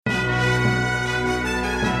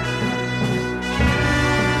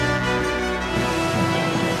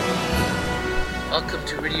welcome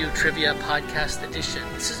to Radio Trivia Podcast Edition.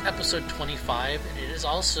 This is episode 25, and it is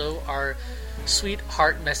also our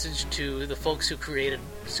sweetheart message to the folks who created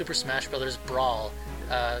Super Smash Bros. Brawl.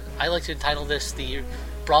 I like to entitle this the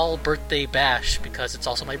Brawl Birthday Bash because it's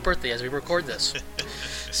also my birthday as we record this.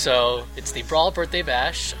 So it's the Brawl Birthday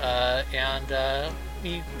Bash, and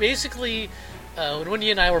we basically, when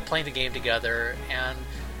Wendy and I were playing the game together, and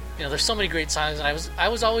you know, there's so many great songs, and I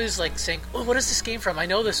was always like saying, "Oh, what is this game from? I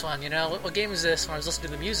know this one. You know, what game is this?" When I was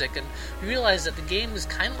listening to the music, and we realized that the game was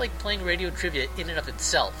kind of like playing radio trivia in and of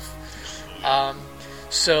itself.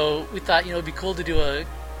 So we thought, you know, it'd be cool to do a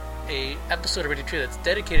episode of Radio Trivia that's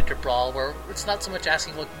dedicated to Brawl, where it's not so much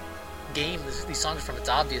asking what game these songs are from. It's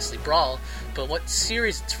obviously Brawl, but what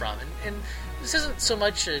series it's from. And this isn't so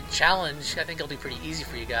much a challenge. I think it'll be pretty easy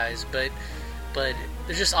for you guys, but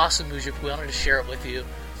there's just awesome music. We wanted to share it with you.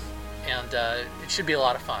 And it should be a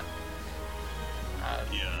lot of fun.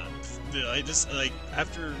 I just, like,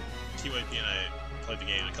 after TYP and I played the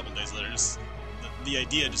game a couple days later, the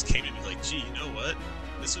idea just came to me, like, gee, you know what?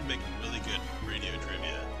 This would make really good radio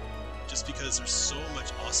trivia. Just because there's so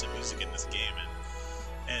much awesome music in this game.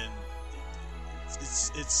 And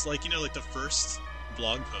it's like, you know, like the first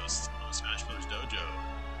blog post on Smash Bros. Dojo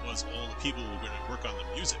was all the people who were going to work on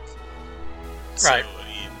the music. Right. So, I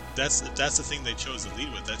mean, if that's the thing they chose to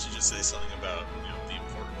lead with, that should just say something about, you know, the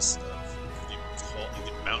importance of the quality,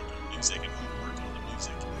 the amount of music and who worked on the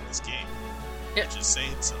music in this game. Yeah. Just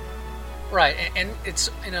saying something. Right, and it's,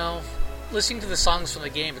 you know, listening to the songs from the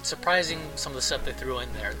game, it's surprising some of the stuff they threw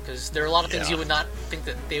in there, because there are a lot of things you would not think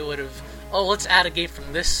that they would have, let's add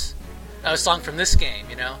a song from this game,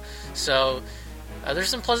 you know? So, there's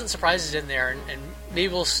some pleasant surprises in there, and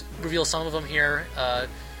maybe we'll reveal some of them here.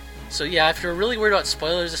 So yeah, if you're really worried about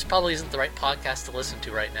spoilers, this probably isn't the right podcast to listen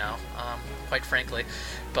to right now, quite frankly.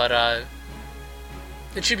 But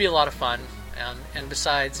it should be a lot of fun. And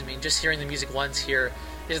besides, I mean, just hearing the music once here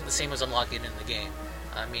isn't the same as unlocking it in the game.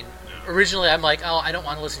 I mean, originally I'm like, I don't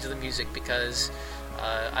want to listen to the music because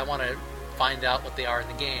I want to find out what they are in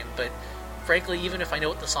the game. But frankly, even if I know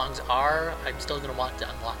what the songs are, I'm still going to want to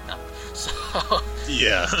unlock them. So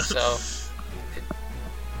yeah. So.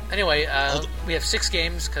 Anyway, we have 6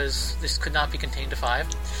 games because this could not be contained to 5,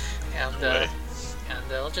 and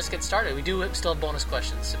let's just get started. We do still have bonus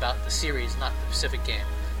questions about the series, not the specific game.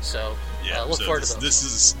 So look forward to those. This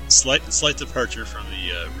is slight departure from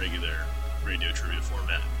the regular radio trivia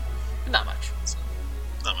format. Not much.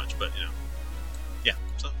 Not much, but you know, yeah.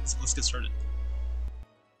 So let's get started.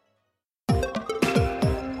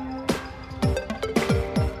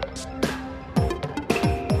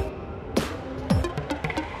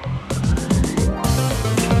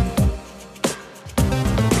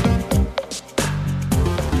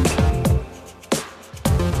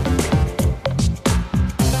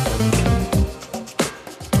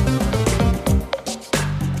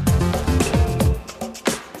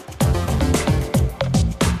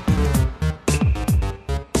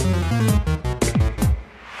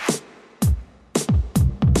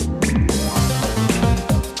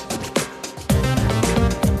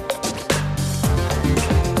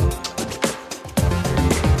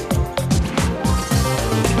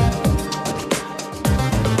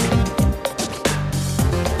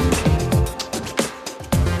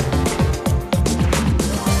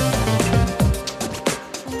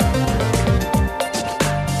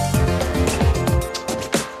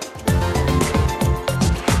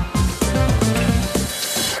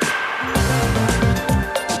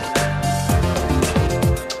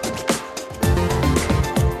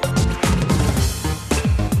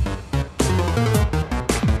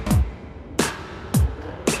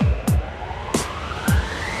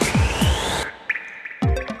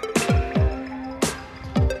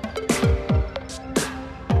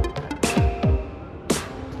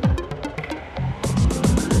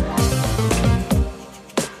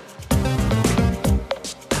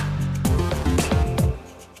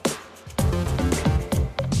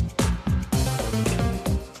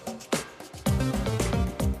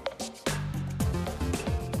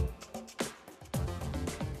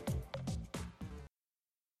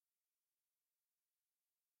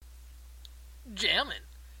 Jamming.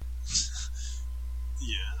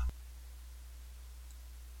 Yeah.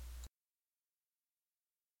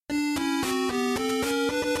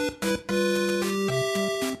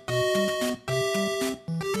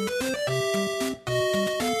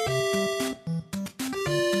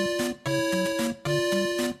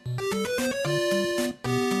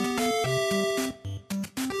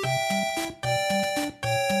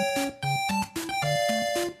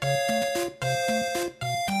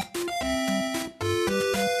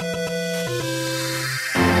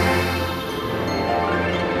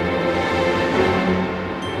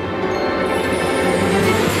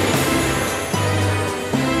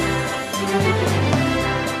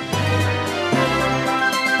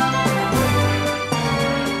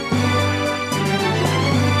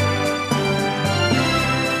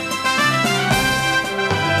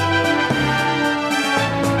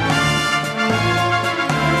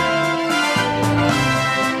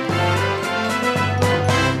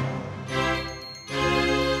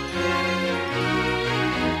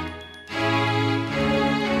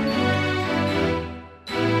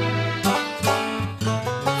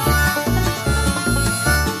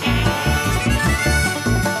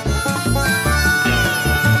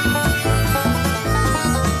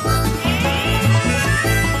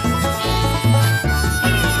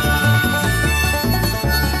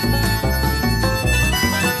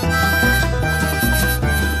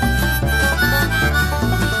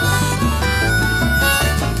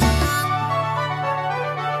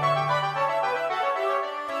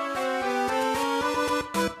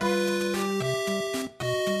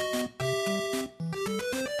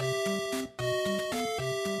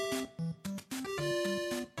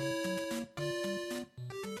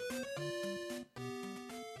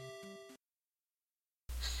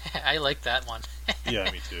 I like that one. Yeah,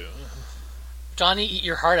 me too. Johnny, eat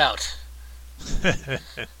your heart out.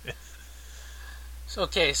 So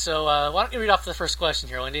why don't you read off the first question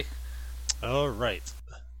here, Wendy? All right.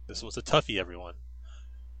 This was a toughie, everyone.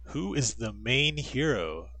 Who is the main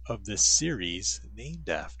hero of this series named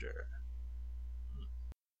after?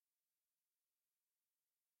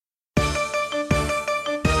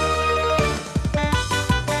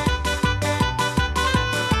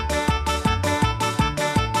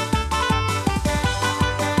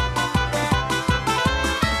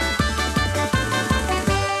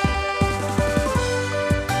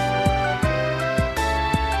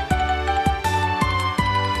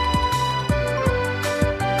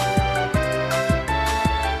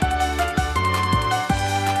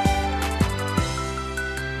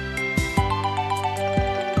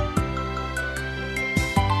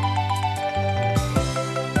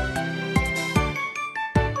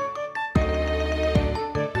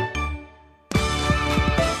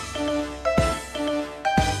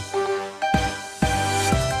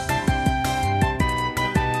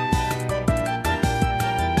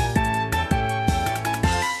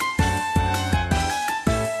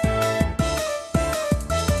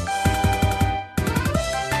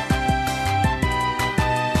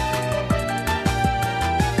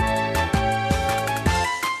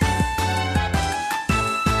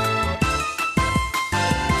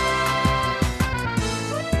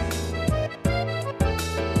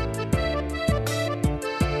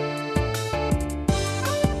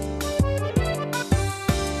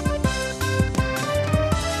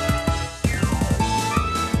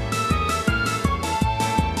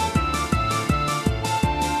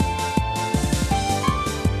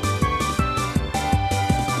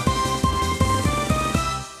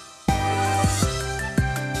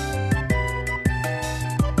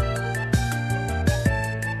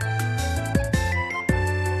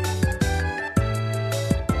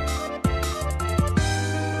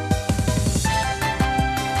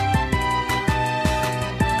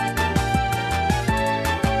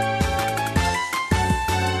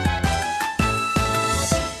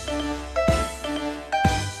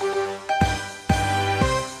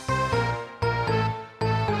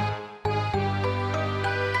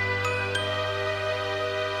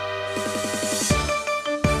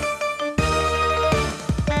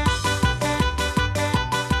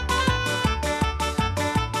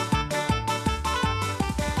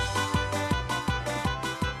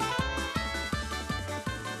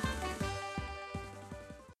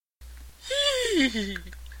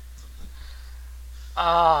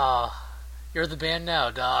 You're the band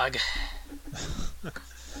now, dog.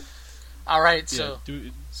 All right, so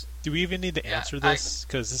do we even need to answer this?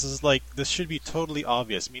 Because this should be totally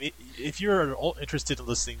obvious. I mean, if you're interested in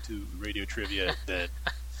listening to radio trivia, then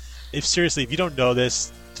if you don't know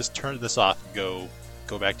this, just turn this off and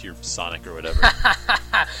go back to your Sonic or whatever.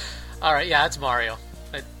 All right, yeah, it's Mario.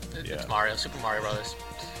 It's Mario, Super Mario Brothers.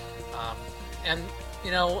 And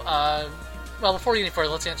well, before we get any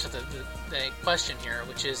further, let's answer the question here,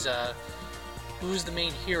 which is who's the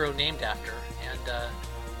main hero named after? And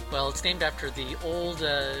well, it's named after the old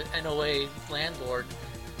NOA landlord,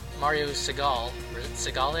 Mario Segal. Or is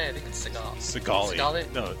it Segale? I think it's Segal.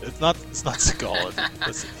 Segale. No, it's not Segal.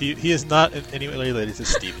 he is not in any way related to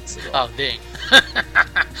Steven Seagal. Oh, dang.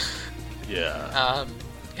 Yeah.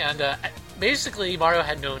 And basically, Mario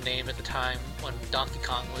had no name at the time when Donkey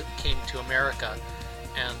Kong came to America.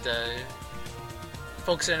 And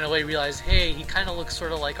folks at NOA realized, hey, he kind of looks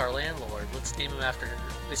sort of like our landlord. Let's name him after...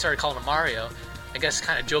 They started calling him Mario. I guess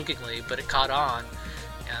kind of jokingly, but it caught on.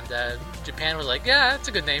 And Japan was like, yeah, that's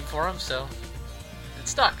a good name for him, so it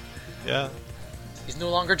stuck. Yeah. He's no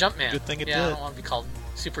longer Jumpman. Good thing it did. I don't want to be called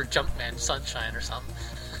Super Jumpman Sunshine or something.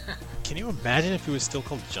 Can you imagine if he was still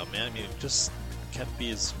called Jumpman? I mean, it just can't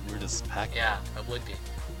be as weird as Pac-Man. Yeah, it would be.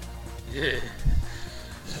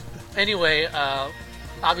 Anyway,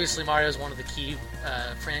 obviously Mario is one of the key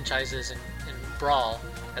franchises in Brawl,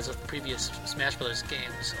 as with previous Smash Bros.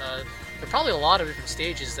 Games. There are probably a lot of different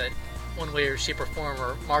stages that, one way or shape or form,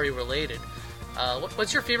 are Mario related.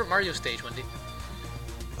 What's your favorite Mario stage, Wendy?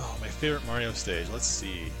 Oh, my favorite Mario stage. Let's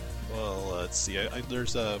see. Well, let's see.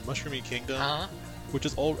 There's Mushroomy Kingdom, which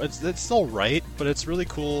is it's all right, but it's really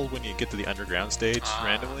cool when you get to the underground stage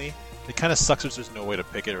randomly. It kind of sucks if there's no way to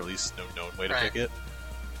pick it, or at least no known way to pick it.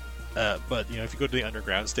 But if you go to the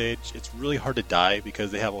underground stage, it's really hard to die because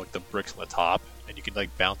they have like the bricks on the top, and you can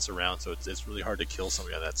like bounce around, so it's really hard to kill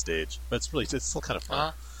somebody on that stage. But it's still kind of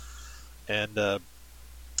fun. And I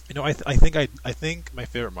think my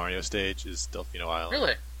favorite Mario stage is Delfino Island.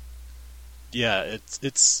 Really? Yeah, it's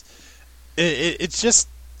just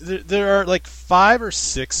there are like 5 or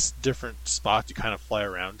 6 different spots you kind of fly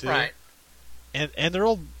around to, right? And they're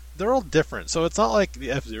all different. So it's not like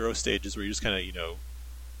the F-Zero stages where you just kind of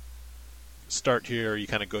start here, you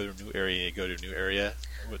kind of go to a new area, and you go to a new area,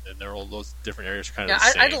 and they're all those different areas are kind of the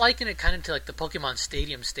same. I'd liken it kind of to like the Pokemon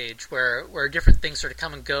Stadium stage, where different things sort of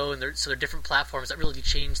come and go, and so they're different platforms that really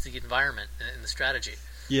change the environment and the strategy.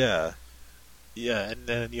 Yeah, and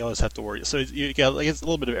then you always have to worry. So you got it's a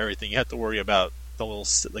little bit of everything. You have to worry about the little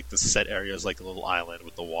the set areas, like the little island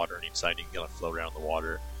with the water on each side. You can kind of float around the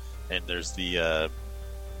water, and there's the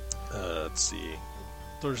let's see,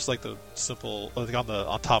 there's like the simple like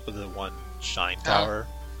on top of the one Shine Tower,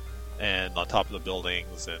 and on top of the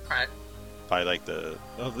buildings, and by like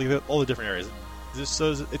all the different areas.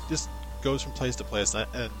 It just goes from place to place,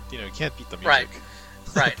 and you can't beat the music.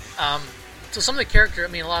 Right. So some of the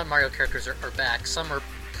characters, a lot of Mario characters are back. Some are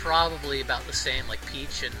probably about the same, like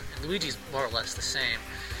Peach, and Luigi's more or less the same.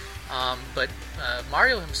 But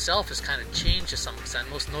Mario himself has kind of changed to some extent.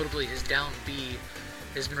 Most notably, his down B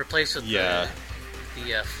has been replaced with the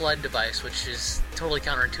FLUDD device, which is totally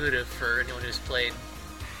counterintuitive for anyone who's played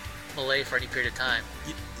Melee for any period of time.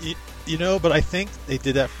 But I think they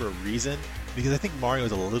did that for a reason, because I think Mario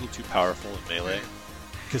was a little too powerful in Melee,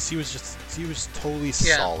 because he was totally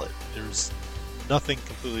solid. There's nothing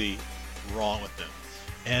completely wrong with him,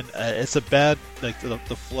 and it's a bad the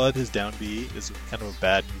FLUDD, his down B is kind of a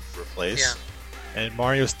bad move to replace. And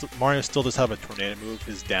Mario still does have a tornado move,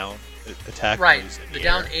 his down attack. Right, moves in the the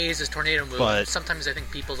down air. A is his tornado move. But sometimes I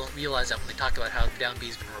think people don't realize that when they talk about how the down B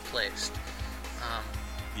has been replaced.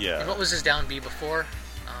 And what was his down B before?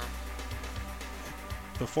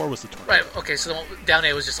 Before was the tornado. Right. Okay, so the down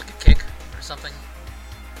A was just like a kick or something.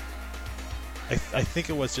 I think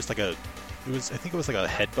it was just like a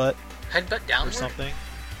headbutt. Headbutt downward or something.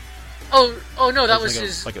 Oh no, that was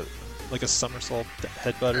like his like a somersault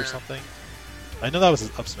headbutt or something. I know that was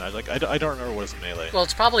his up smash. Like I don't remember what his Melee. Well,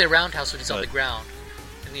 it's probably a roundhouse when he's on the ground.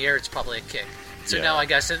 In the air, it's probably a kick. So now I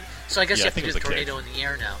guess you have to do the tornado in the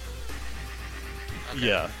air now. Okay.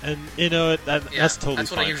 Yeah, and that's totally.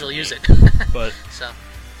 That's what fine I usually use it. But so.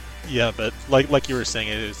 Yeah, but like you were saying,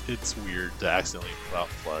 it's weird to accidentally put out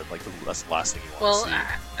FLUDD. Like that's the last thing you want to see.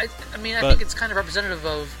 I think it's kind of representative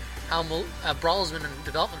of how Brawl has been in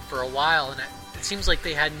development for a while, and it seems like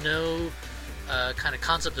they had no kind of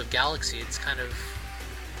concept of Galaxy. It's kind of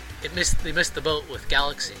they missed the boat with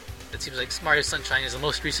Galaxy. It seems like Mario Sunshine is the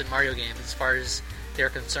most recent Mario game as far as they're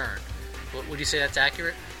concerned. Would you say that's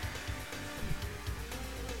accurate?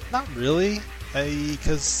 Not really,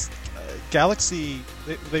 because Galaxy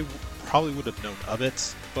they probably would have known of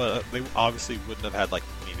it, but they obviously wouldn't have had like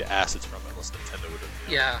the assets from it unless Nintendo would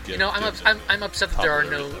have. I'm upset that there are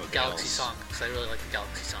no Galaxy songs, because I really like the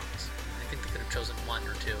Galaxy songs. I think they could have chosen one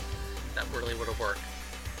or two that really would have worked.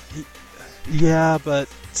 Yeah, but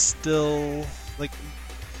still, like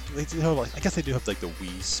they do have I guess they do have like the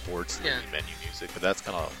Wii Sports and the Wii menu music, but that's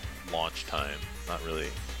kind of launch time, not really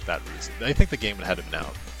that reason. I think the game had been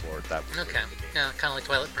out before that. Okay, yeah, kind of like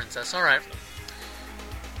Twilight Princess. All right.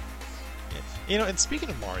 And speaking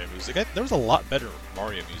of Mario music, there was a lot better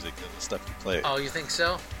Mario music than the stuff you played. Oh, you think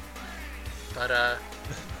so? But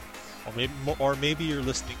or maybe you're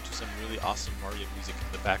listening to some really awesome Mario music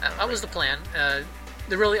in the background. That was the plan.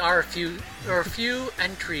 There really are a few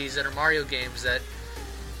entries that are Mario games that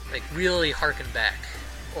like really harken back,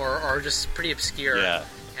 or are just pretty obscure. Yeah.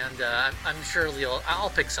 And I'm sure I'll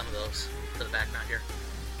pick some of those for the background here.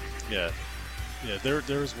 Yeah. Yeah,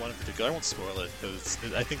 there was one in particular. I won't spoil it because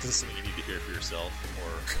I think this is something you need to hear for yourself,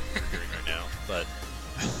 or you're hearing right now. But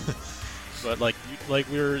but like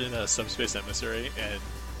we were in a subspace emissary, and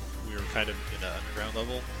we were kind of in an underground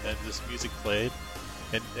level, and this music played,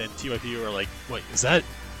 and TYP were like, "Wait, is that?"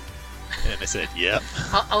 And I said, "Yep."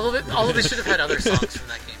 Although they should have had other songs from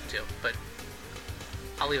that game too, but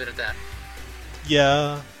I'll leave it at that.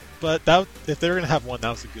 Yeah, but that if they were gonna have one, that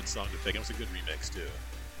was a good song to pick. It was a good remix too.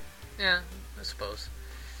 Yeah, I suppose.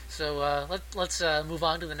 So let's move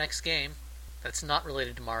on to the next game that's not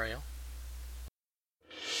related to Mario.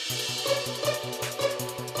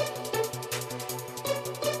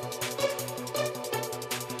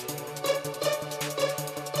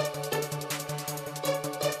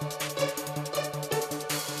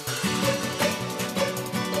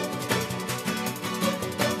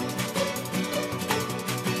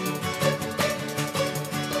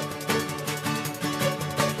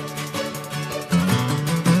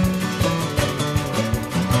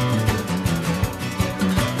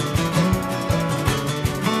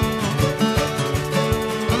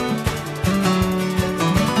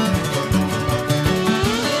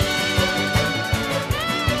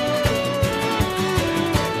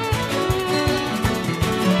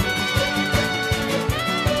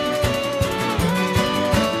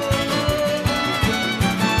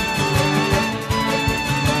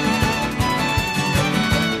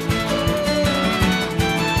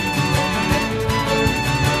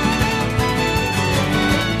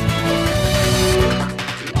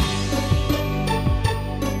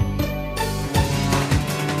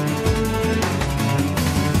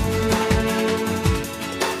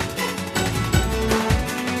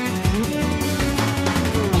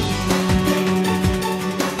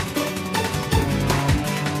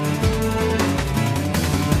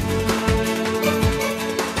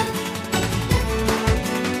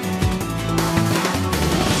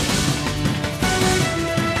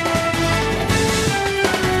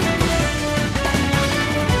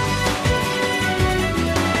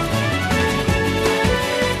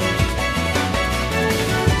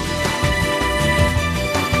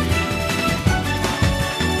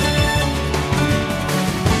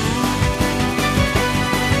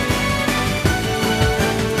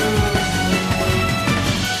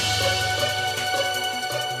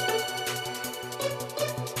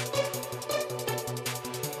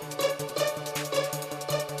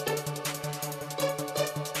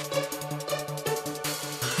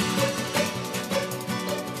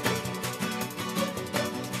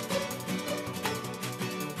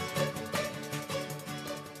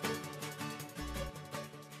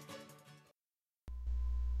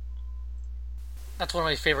 That's one of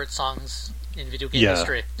my favorite songs in video game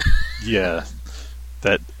history. Yeah,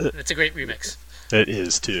 that it's a great remix. It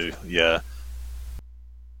is too. Yeah.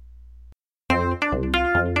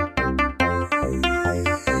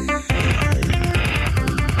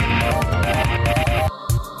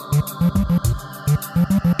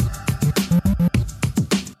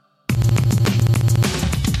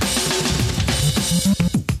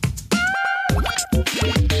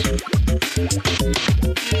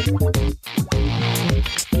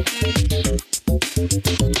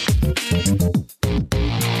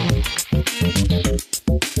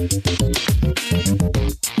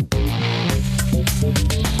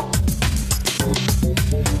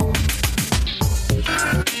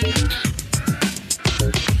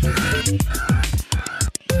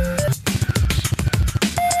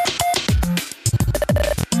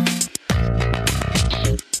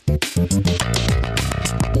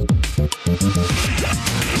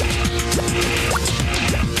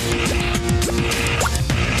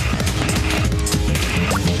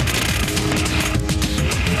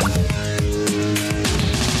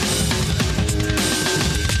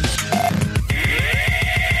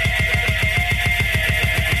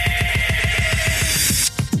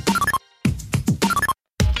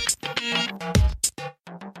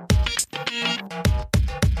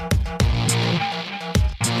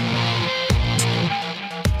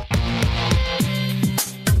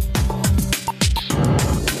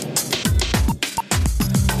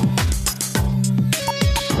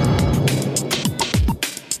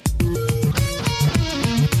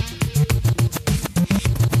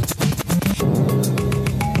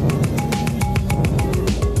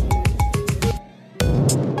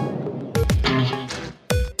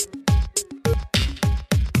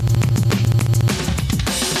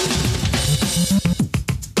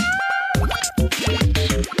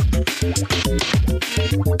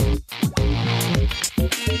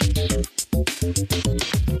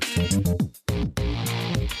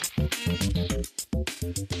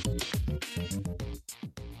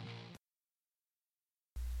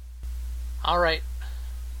 All right.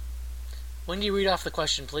 When do you read off the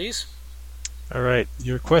question, please? All right,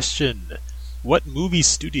 your question. What movie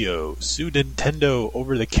studio sued Nintendo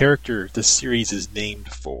over the character the series is named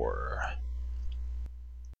for?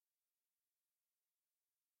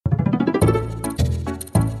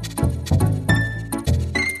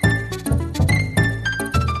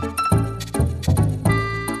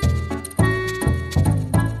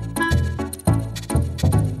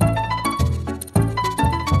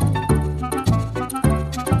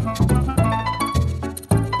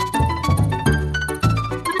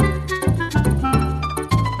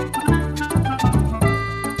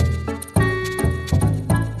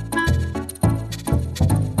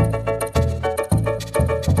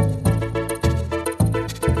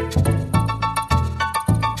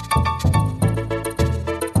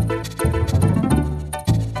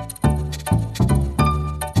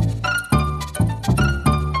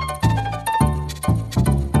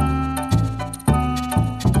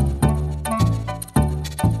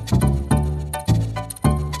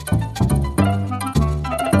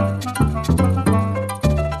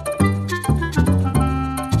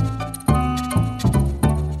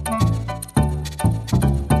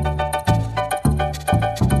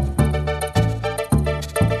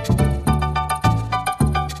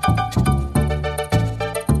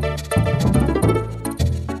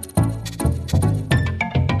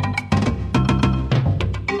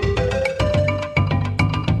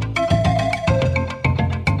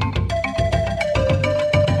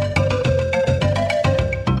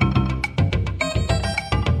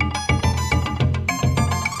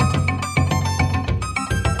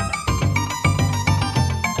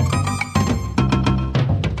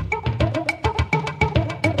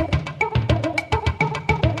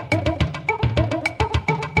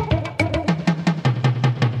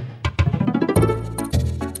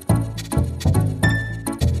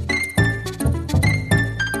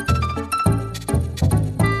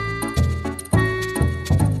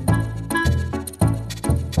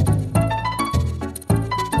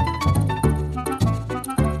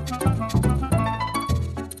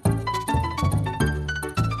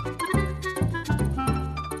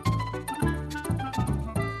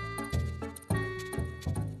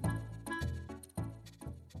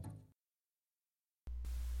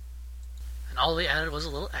 All they added was a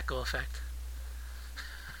little echo effect.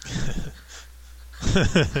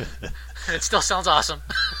 It still sounds awesome.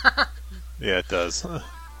 Yeah, it does.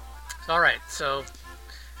 Alright, so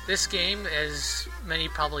this game, as many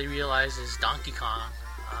probably realize, is Donkey Kong.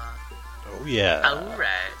 Oh, yeah. Alright.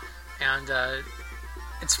 And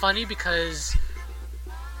it's funny because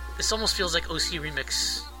this almost feels like OC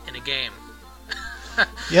Remix in a game.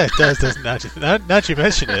 Yeah, it does, doesn't it? Not you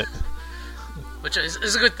mention it. Which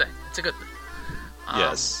is a good thing. It's a good thing.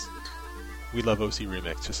 Yes. We love OC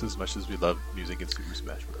Remix just as much as we love music in Super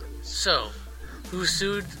Smash Bros. So, who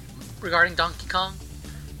sued regarding Donkey Kong?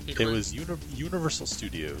 It was Universal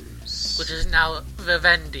Studios. Which is now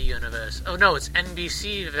Vivendi Universe. Oh no, it's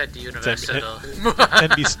NBC Vivendi Universe.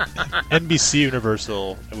 NBC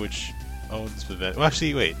Universal, which owns Vivendi. Well,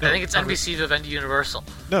 actually, wait. No, I think it's NBC Vivendi Universal.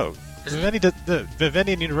 No.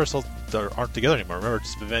 Vivendi and Universal aren't together anymore. Remember,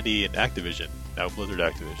 it's Vivendi and Activision. Now Blizzard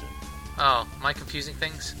Activision. Oh, am I confusing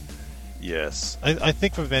things? Yes. I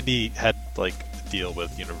think Vivendi had, a deal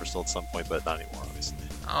with Universal at some point, but not anymore, obviously.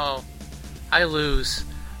 Oh. I lose.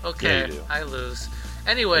 Okay, yeah, you do. I lose.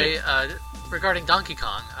 Anyway, regarding Donkey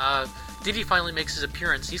Kong, Diddy finally makes his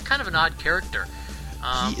appearance. He's kind of an odd character.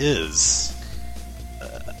 He is.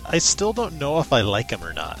 I still don't know if I like him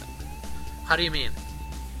or not. How do you mean?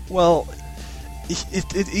 Well, he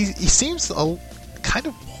seems kind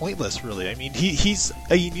of pointless, really. I mean, he's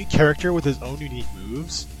a unique character with his own unique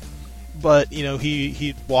moves, but,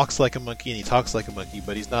 he walks like a monkey and he talks like a monkey,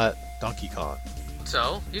 but he's not Donkey Kong.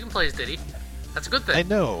 So, you can play as Diddy. That's a good thing. I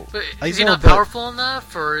know. But is he not powerful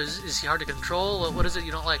enough, or is he hard to control? What is it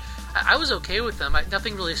you don't like? I was okay with him.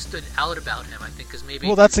 Nothing really stood out about him, I think, because maybe...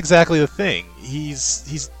 Well, that's exactly the thing.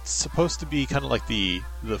 He's supposed to be kind of like the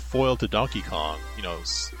foil to Donkey Kong,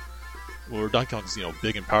 where Donkey Kong's,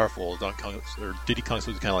 big and powerful. Diddy Kong's supposed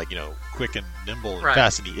to be kind of like, quick and nimble and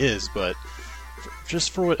fast, and he is, but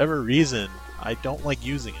just for whatever reason, I don't like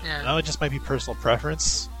using him. Yeah. Now, it just might be personal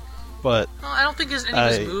preference, but... Well, I don't think any of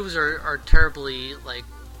his moves are terribly,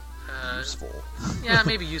 useful. Yeah,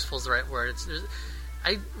 maybe useful is the right word.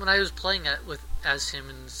 When I was playing as him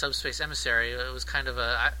in Subspace Emissary, it was kind of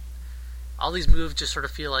all these moves just sort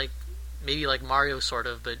of feel like maybe like Mario sort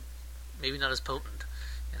of, but maybe not as potent,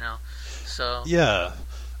 So yeah.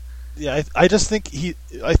 I just think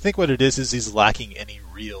I think what it is he's lacking any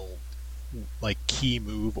real key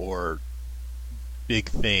move or big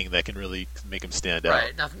thing that can really make him stand out.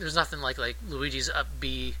 Right. There's nothing like Luigi's up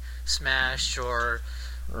B smash or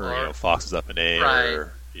Fox's up an A, right.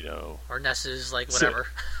 or Ness's whatever.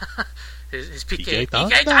 his PK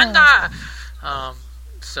Tanda. Tanda.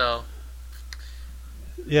 So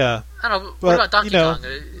yeah. I don't know. But, what about Donkey Kong?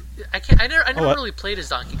 I never really played as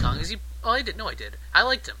Donkey Kong. Is he? Oh, I did. No, I did. I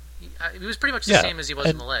liked him. He was pretty much the same as he was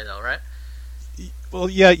in Melee, though, right? Well,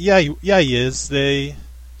 yeah, he is.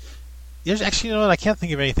 There's actually, I can't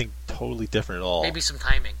think of anything totally different at all. Maybe some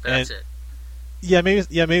timing, but that's it. Yeah,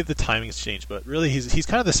 maybe the timing's changed, but really he's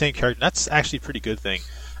kind of the same character. And that's actually a pretty good thing.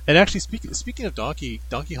 And actually, speaking of Donkey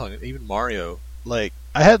Kong, and even Mario, I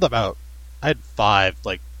had 5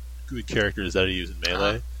 good characters that I use in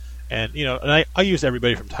Melee, and I use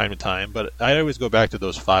everybody from time to time, but I always go back to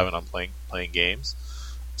those 5 when I'm playing games.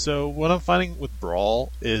 So what I'm finding with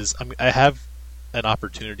Brawl is I have an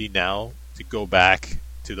opportunity now to go back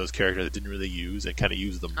to those characters that didn't really use and kind of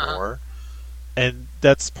use them more. And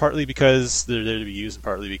that's partly because they're there to be used and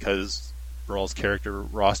partly because Brawl's character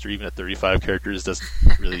roster, even at 35 characters, doesn't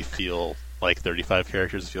really feel like 35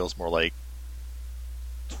 characters. It feels more like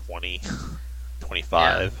 20,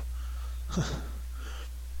 25. Yeah.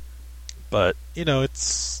 But,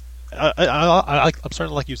 it's... I'm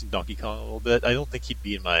starting to like using Donkey Kong a little bit. I don't think he'd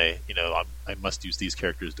be in my, I must use these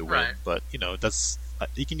characters to win. Right. But, that's...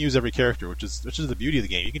 You can use every character, which is the beauty of the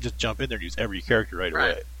game. You can just jump in there and use every character right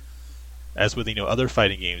away. As with other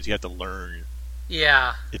fighting games, you have to learn.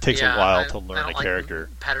 Yeah, it takes a while to learn a character.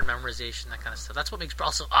 Pattern memorization, that kind of stuff. That's what makes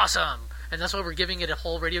Brawl so awesome, and that's why we're giving it a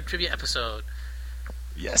whole radio trivia episode.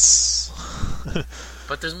 Yes.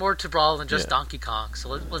 But there's more to Brawl than just Donkey Kong, so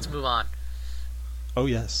let's move on. Oh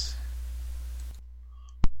yes.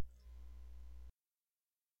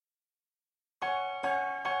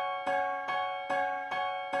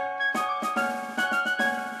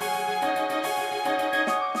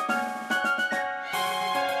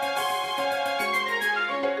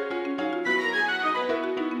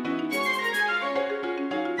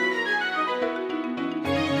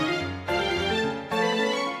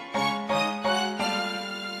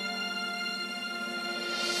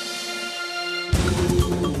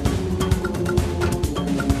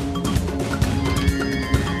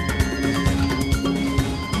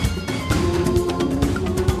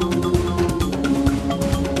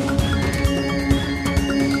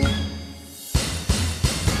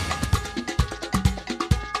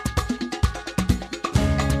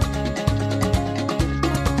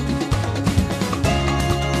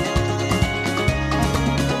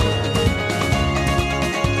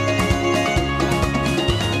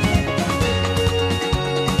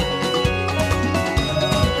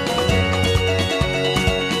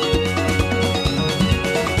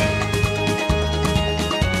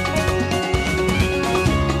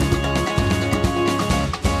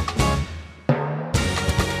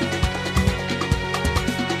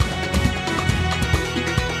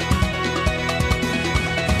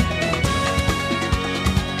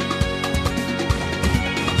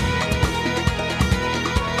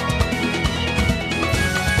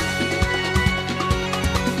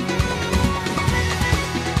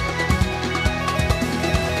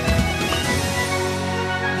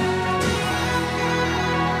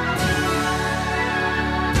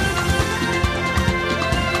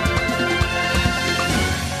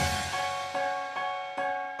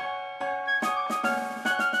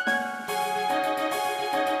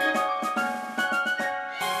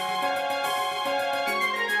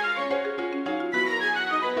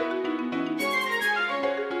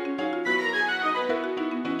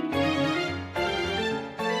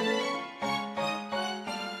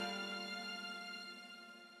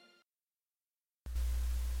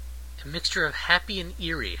 A mixture of happy and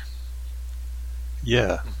eerie.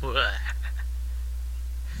 Yeah.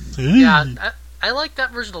 Yeah, I like that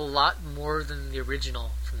version a lot more than the original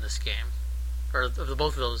from this game, or of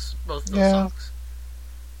both of those songs.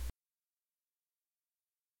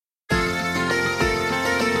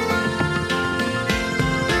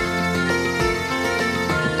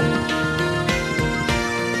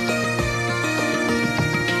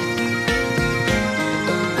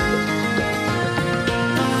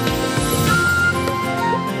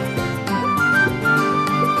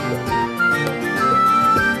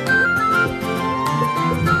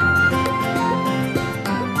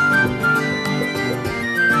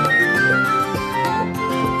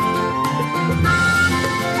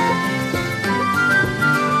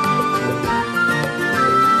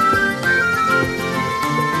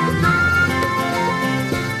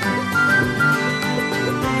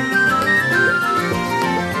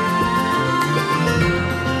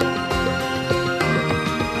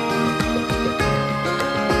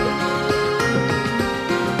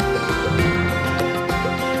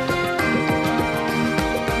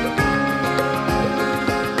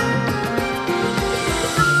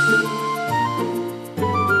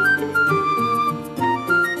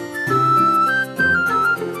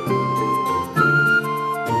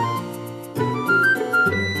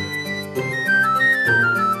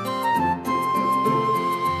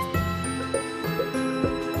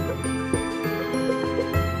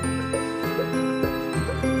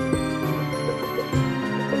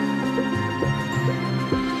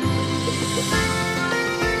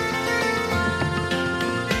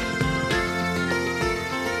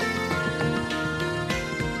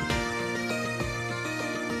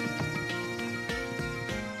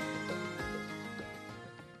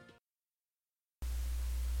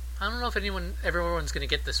 I don't know if everyone's going to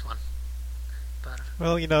get this one. But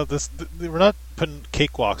well, we're not putting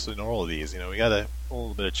cakewalks in all of these. We got a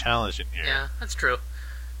little bit of challenge in here. Yeah, that's true.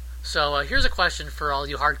 So here's a question for all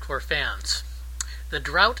you hardcore fans. The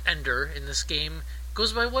Drought Ender in this game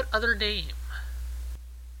goes by what other name?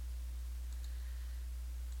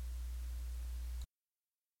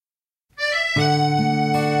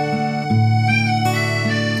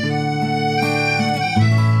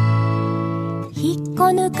引っこ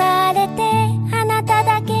抜かれてあなた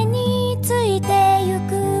だけについてゆ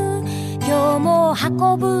く今日も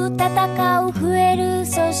運ぶ戦う増える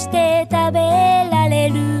そして食べられ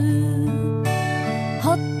る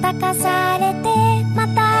ほったかされてま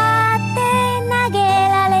たって投げ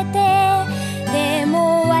られてで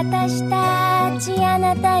も私たちあ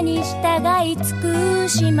なたに従い尽く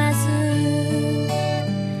します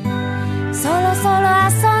そろそろ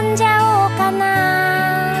遊んじゃおうかな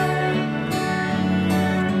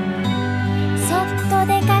そっと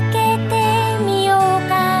出かけてみよう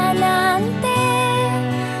かなんて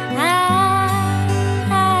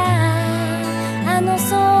あの空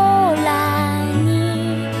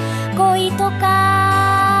に恋と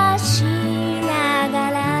かしなが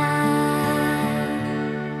ら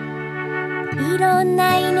いろん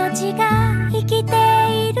な命が生き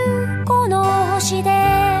ているこの星で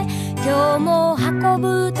今日も運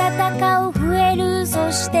ぶ戦う増える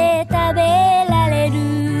そして食べられる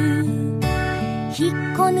引っ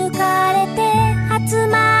こ抜かれて集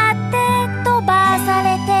まって飛ばさ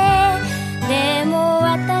れてでも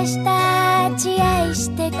私たち愛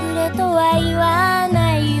してくれとは言わ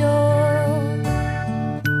ないよ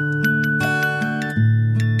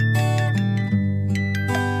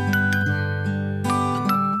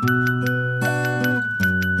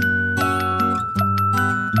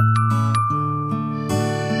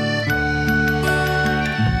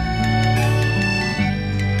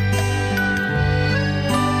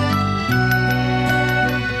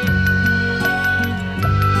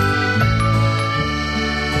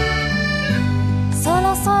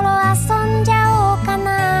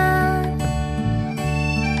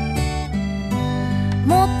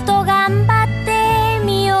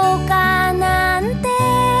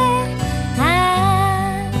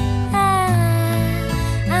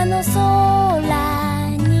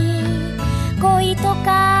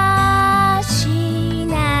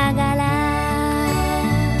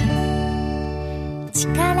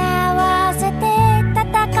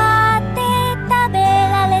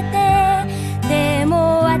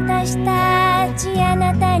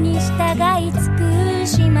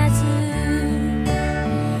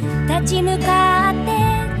立ち向かって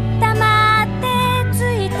黙ってつ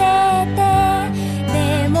いてて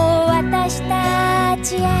でも私た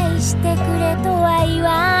ち愛してくれとは言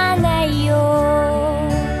わないよ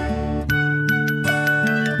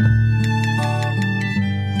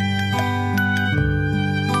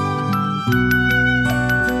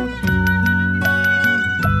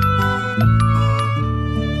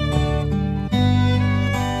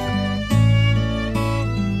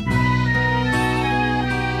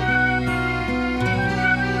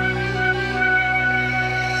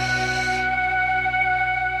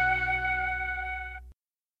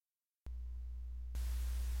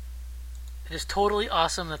It is totally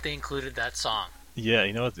awesome that they included that song. Yeah,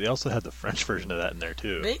 they also had the French version of that in there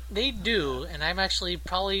too. They do, and I'm actually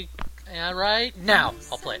probably right now.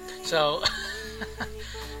 I'll play it. So,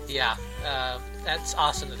 yeah, that's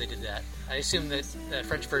awesome that they did that. I assume that the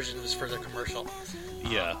French version was for their commercial.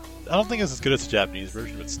 Yeah, I don't think it's as good as the Japanese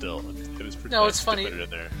version, but still, it was pretty. No, nice it's funny. To put it in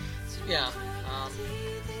there. Yeah,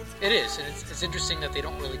 it is, and it's interesting that they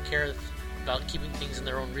don't really care about keeping things in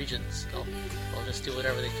their own regions. They'll just do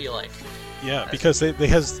whatever they feel like. Yeah, because I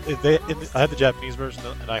have the Japanese version,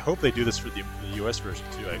 and I hope they do this for the US version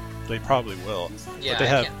too. They probably will. Yeah, but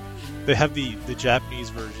they have the Japanese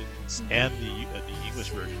versions and the English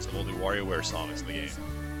versions of all the WarioWare songs in the game.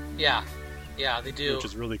 Yeah, they do. Which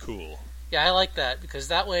is really cool. Yeah, I like that because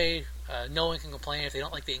that way no one can complain if they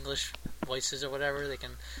don't like the English voices or whatever. They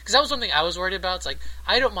can, because that was one thing I was worried about. It's like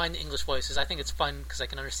I don't mind the English voices. I think it's fun because I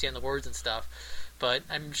can understand the words and stuff. But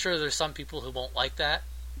I'm sure there's some people who won't like that.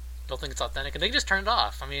 Don't think it's authentic, and they just turn it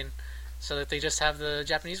off. I mean, so that they just have the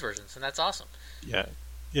Japanese versions, and that's awesome. Yeah.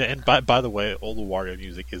 And by the way, all the Wario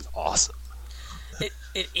music is awesome.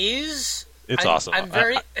 It is. It's awesome. I'm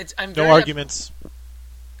very. No arguments.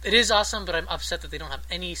 It is awesome, but I'm upset that they don't have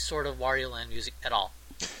any sort of Wario Land music at all.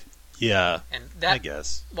 Yeah, and that, I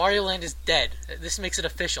guess Wario Land is dead. This makes it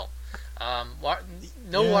official. They had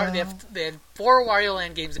 4 Wario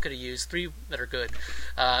Land games they could have used, 3 that are good,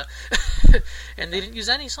 and they didn't use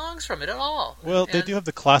any songs from it at all. Well, they do have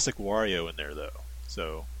the classic Wario in there though,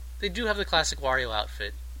 so they do have the classic Wario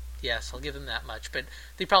outfit. Yes, I'll give them that much. But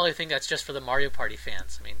they probably think that's just for the Mario Party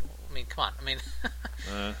fans. I mean, come on. I mean,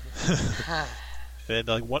 and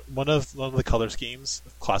like one of the color schemes,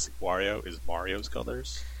 of classic Wario, is Mario's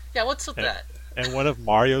colors. Yeah, what's with that? And one of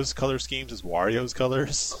Mario's color schemes is Wario's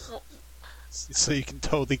colors. Well, so you can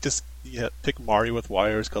totally just pick Mario with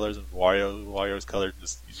Wario's colors and Wario's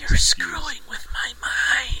colors. You're screwing with my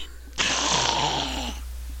mind.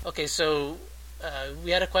 Okay, so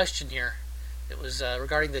we had a question here. It was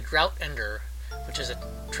regarding the Drought Ender, which is a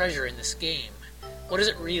treasure in this game. What is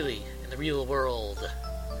it really in the real world?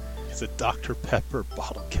 It's a Dr. Pepper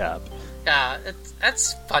bottle cap. Yeah,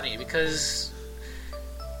 that's funny because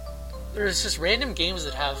there's just random games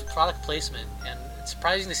that have product placement, and it's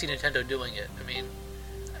surprising to see Nintendo doing it. I mean,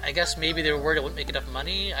 I guess maybe they were worried it wouldn't make enough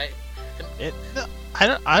money. I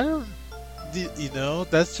don't. You know,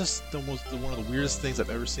 that's just one of the weirdest things I've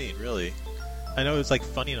ever seen. Really, I know it's like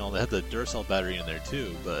funny and all. They had the Duracell battery in there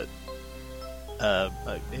too, but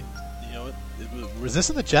you know, was this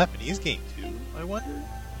in the Japanese game too? I wonder.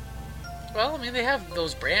 Well, I mean, they have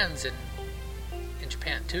those brands in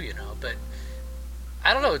Japan too, you know, but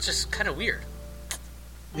I don't know. It's just kind of weird.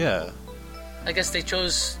 Yeah. I guess they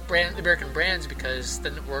chose American brands because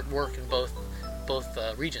then it would work in both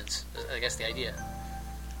regions. I guess the idea.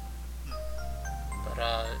 But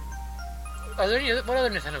are there any? What other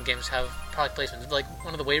Nintendo games have product placements? Like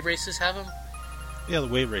one of the Wave Races have them. Yeah, the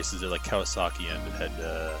Wave Races are like Kawasaki and it had.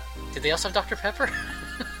 Did they also have Dr. Pepper?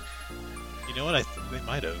 You know what? They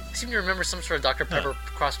might have. I seem to remember some sort of Dr. Pepper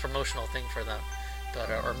cross-promotional thing for them, but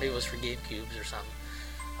or maybe it was for GameCubes or something.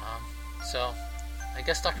 So, I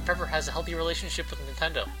guess Dr. Pepper has a healthy relationship with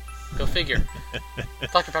Nintendo. Go figure.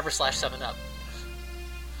 Dr. Pepper / 7-Up.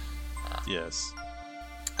 Yes.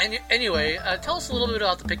 Anyway, tell us a little bit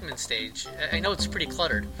about the Pikmin stage. I know it's pretty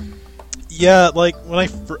cluttered. Yeah, like when I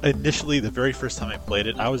initially, the very first time I played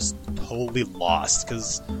it, I was totally lost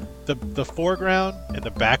because the foreground and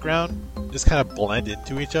the background just kind of blend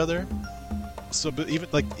into each other. So, but even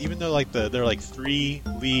though like there are like 3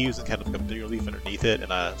 leaves and kind of like a bigger leaf underneath it and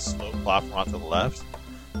a slope platform off to the left,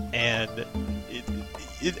 and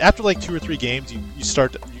it after like 2 or 3 games, you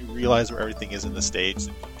realize where everything is in the stage and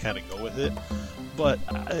you kind of go with it. But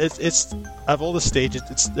it's of all the stages,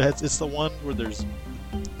 it's the one where there's,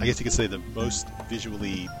 I guess you could say, the most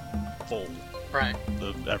visually full. Right.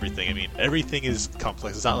 Of everything. I mean, everything is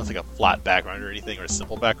complex. It's not like a flat background or anything, or a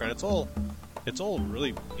simple background. It's all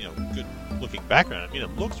really, you know, good looking background. I mean,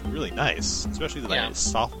 it looks really nice, especially the nice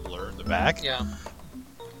soft blur in the back. Yeah.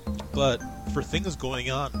 But for things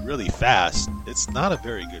going on really fast, it's not a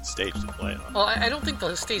very good stage to play on. Well, I don't think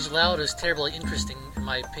the stage layout is terribly interesting, in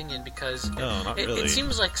my opinion, because no, not really. It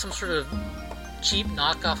seems like some sort of cheap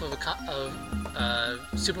knockoff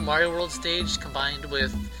of Super Mario World stage combined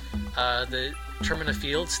with the Termina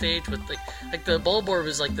Field stage. With like the Bulborb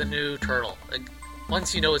is like the new turtle. Like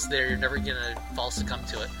once you know it's there, you're never gonna succumb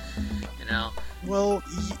to it. You know. Well,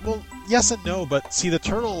 yes and no, but see, the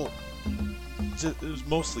turtle, it was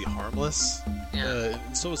mostly harmless. Yeah.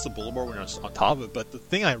 So was the Bulborb when I was on top of it. But the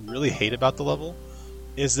thing I really hate about the level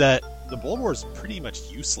is that the Bulborb is pretty much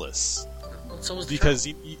useless. So was the because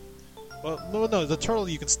the turtle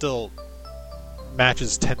you can still,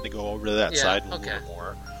 matches tend to go over to that side a little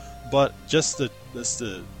more. But just the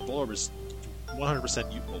Bulborb is 100%.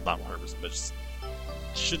 Well, not 100%, but just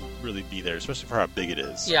shouldn't really be there, especially for how big it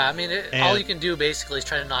is. Yeah, I mean, all you can do basically is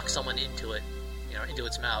try to knock someone into it. You know, into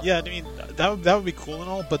its mouth. Yeah, I mean, that would be cool and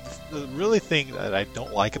all, but the really thing that I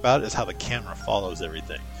don't like about it is how the camera follows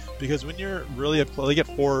everything. Because when you're really up close, you get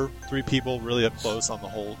 3 people really up close on the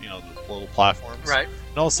whole, you know, the little platforms. Right.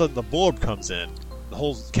 And all of a sudden the Bulborb comes in, the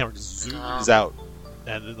whole camera just zooms out,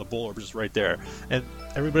 and then the Bulborb is right there. And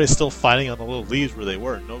everybody's still fighting on the little leaves where they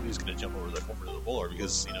were. Nobody's going to jump over to the Bulborb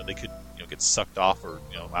because, you know, they could, you know, get sucked off or,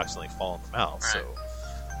 you know, accidentally fall in the mouth. Right.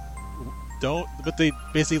 So what they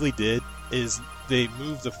basically did is they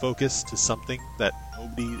moved the focus to something that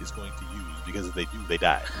nobody is going to use, because if they do, they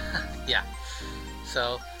die. Yeah.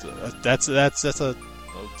 So that's a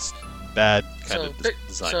bad kind of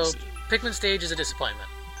design decision. Pikmin stage is a disappointment.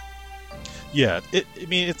 Yeah, I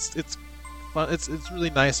mean, it's fun. It's really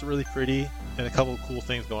nice and really pretty, and a couple of cool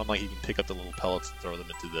things going on. Like you can pick up the little pellets and throw them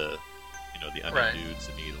into the, you know, the onion dudes,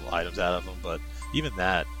 and you get little items out of them. But even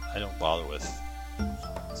that, I don't bother with.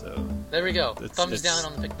 So there we go. Thumbs down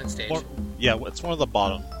on the Pikmin stage. It's one of the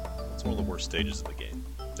bottom. It's one of the worst stages of the game,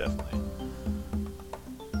 definitely.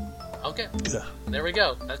 Okay. Yeah. There we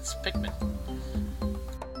go. That's Pikmin.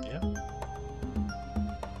 Yeah.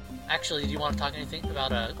 Actually, do you want to talk anything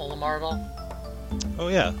about Olimar at all? Oh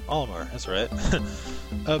yeah, Olimar. That's right.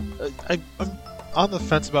 on the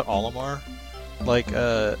fence about Olimar. Like,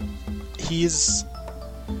 he's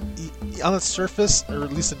on the surface, or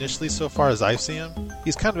at least initially, so far as I've seen him,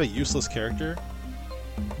 he's kind of a useless character.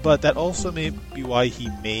 But that also may be why he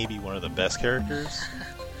may be one of the best characters.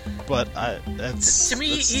 But that's to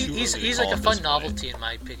me, he's like a fun novelty in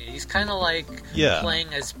my opinion. He's kind of like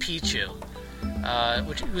playing as Pichu,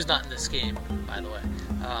 who's not in this game, by the way.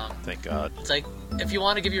 Thank God. It's like if you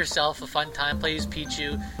want to give yourself a fun time, play as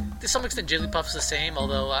Pichu. To some extent, Jigglypuff's the same,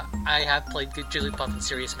 although I have played Jigglypuff in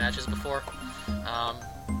serious matches before.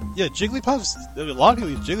 Yeah, Jigglypuff's a lot of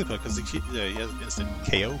people use Jigglypuff because he has an instant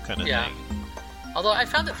KO kind of thing. Although I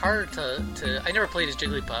found it harder to I never played as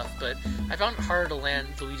Jigglypuff, but I found it harder to land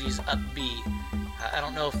Luigi's up B. I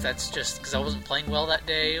don't know if that's just because I wasn't playing well that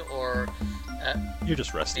day, or you're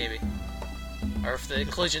just rusty. Maybe, or if the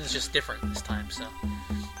collision's just different this time. So,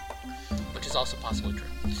 which is also possibly true.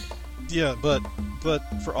 Yeah, but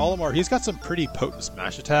for Olimar, he's got some pretty potent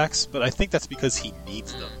smash attacks, but I think that's because he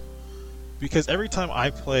needs them. Because every time I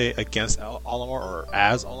play against Olimar or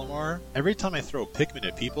as Olimar, every time I throw Pikmin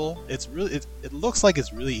at people, it looks like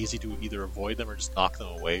it's really easy to either avoid them or just knock them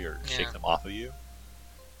away or shake them off of you.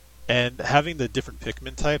 And having the different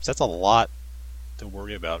Pikmin types, that's a lot to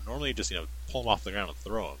worry about. Normally, you just pull them off the ground and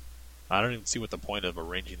throw them. I don't even see what the point of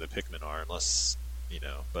arranging the Pikmin are, unless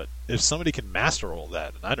But if somebody can master all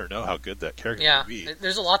that, and I don't know how good that character can be. Yeah,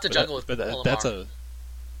 there's a lot to juggle with. But that's and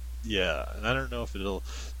I don't know if it'll.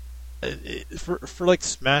 For like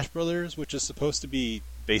Smash Brothers, which is supposed to be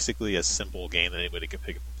basically a simple game that anybody can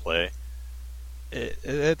pick up and play,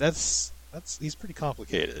 he's pretty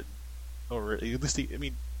complicated. Or at least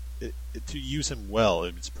to use him well,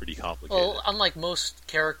 it's pretty complicated. Well, unlike most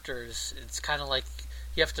characters, it's kind of like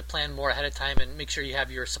you have to plan more ahead of time and make sure you have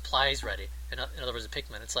your supplies ready. In other words, a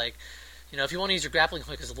Pikmin, it's like, if you want to use your grappling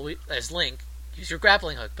hook as Link, use your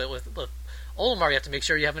grappling hook. But with Olimar, you have to make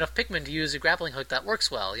sure you have enough Pikmin to use a grappling hook that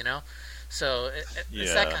works well, So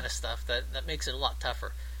it's that kind of stuff that makes it a lot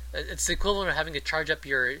tougher. It's the equivalent of having to charge up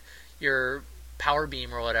your power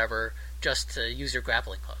beam or whatever just to use your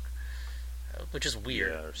grappling hook, which is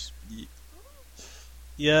weird.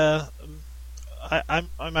 Yeah.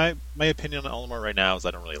 My opinion on Olimar right now is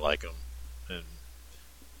I don't really like him,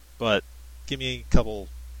 but give me a couple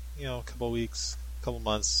weeks, couple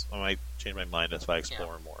months, I might change my mind if I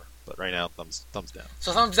explore more. But right now, thumbs down.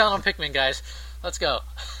 So thumbs down on Pikmin, guys. Let's go.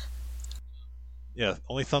 Yeah,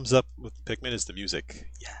 only thumbs up with Pikmin is the music.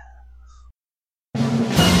 Yeah.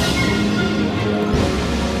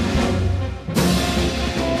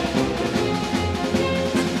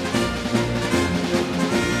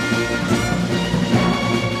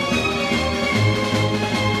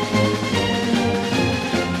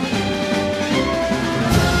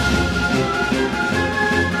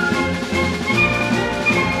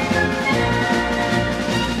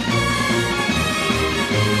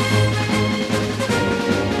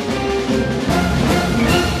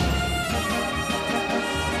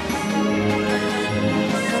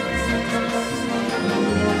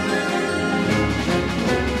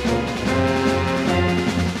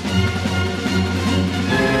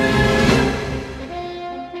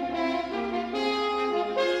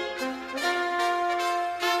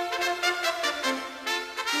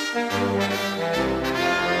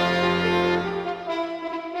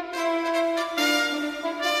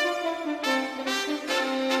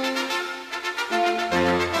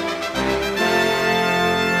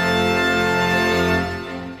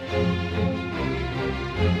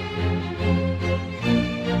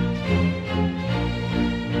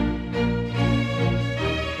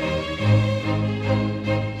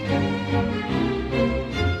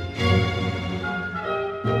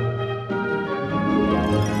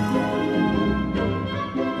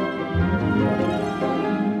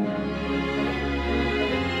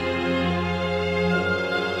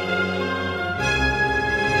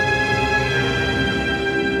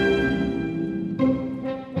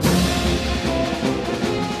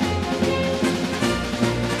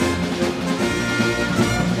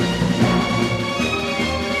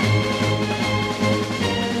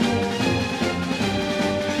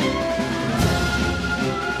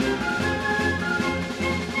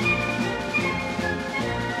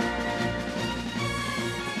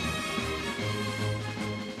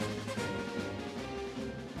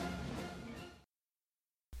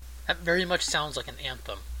 That very much sounds like an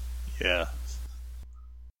anthem. Yeah.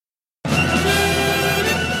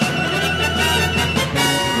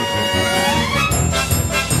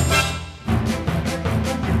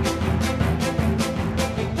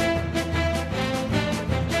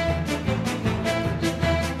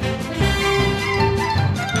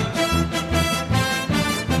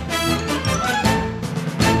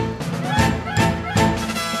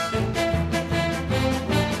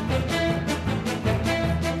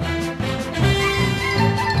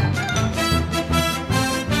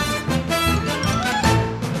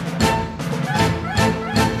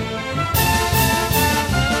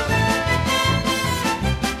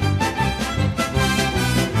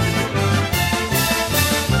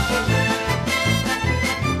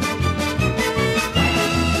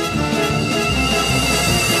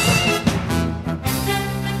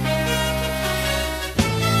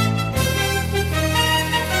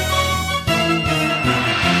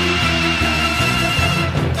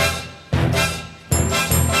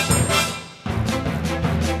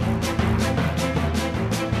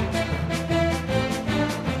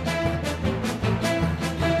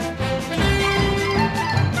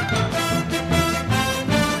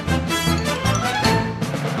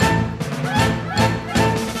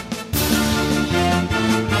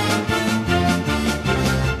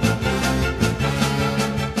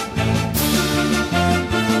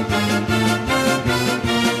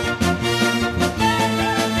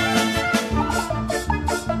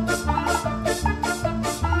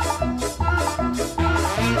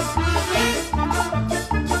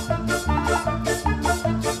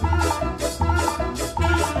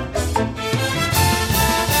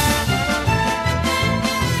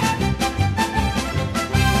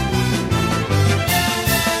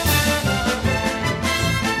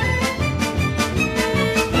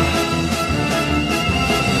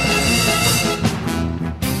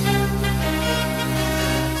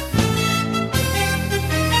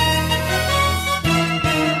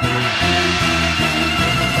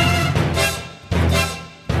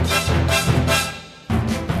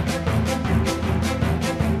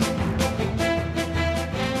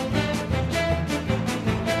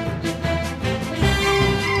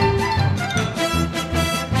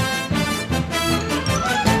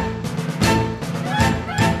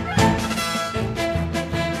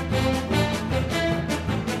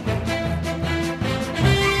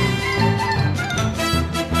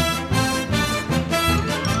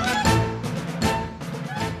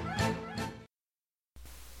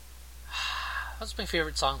 That's my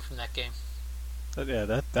favorite song from that game.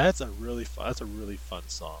 That's a really fun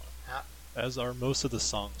song. Yeah. As are most of the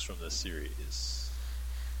songs from this series.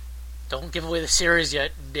 Don't give away the series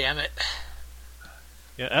yet, damn it.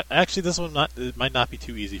 Yeah, actually, this one it might not be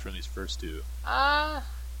too easy from these first two.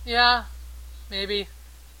 Yeah, maybe.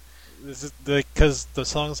 This is because the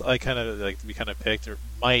songs we kind of picked you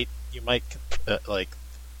might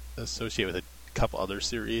associate with a couple other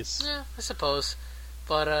series. Yeah, I suppose.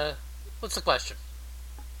 But what's the question?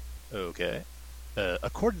 Okay.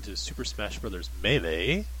 According to Super Smash Bros.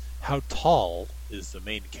 Melee, how tall is the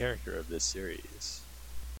main character of this series?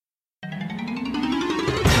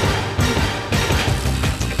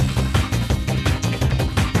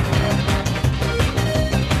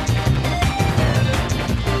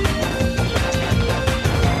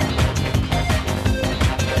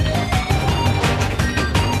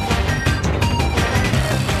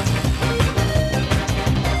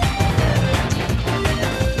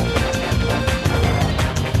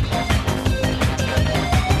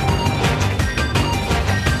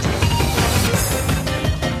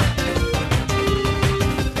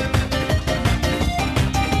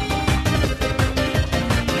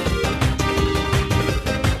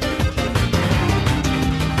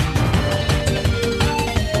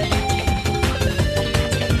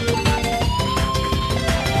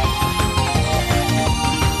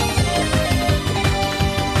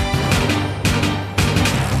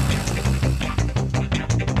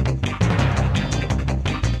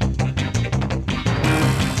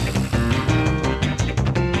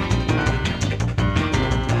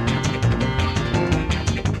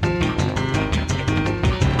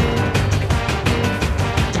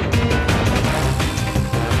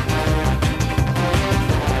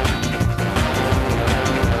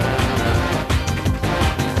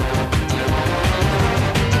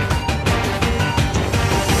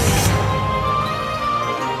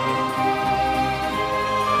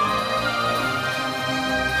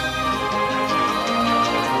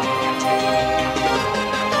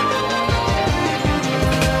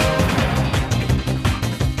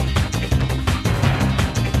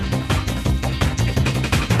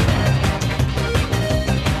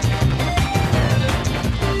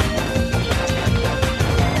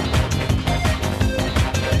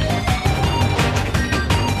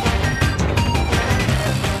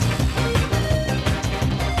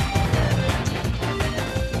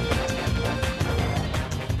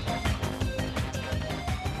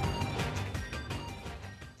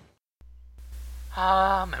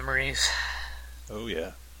 Memories. Oh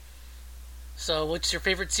yeah. So, what's your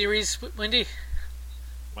favorite series, Wendy?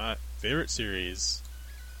 My favorite series.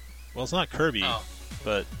 Well, it's not Kirby, Oh.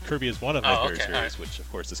 but Kirby is one of my favorite okay, series, alright. which of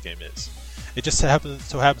course this game is. It just happens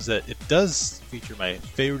that it does feature my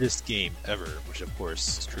favoriteest game ever, which of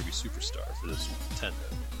course is Kirby Superstar for the Super Nintendo.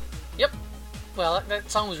 Yep. Well, that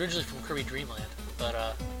song was originally from Kirby Dream Land,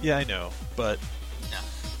 but Yeah, I know, but yeah.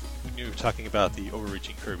 when you were talking about the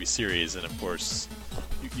overreaching Kirby series, and of course,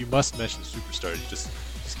 you must mention Superstar.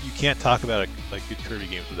 You can't talk about a good Kirby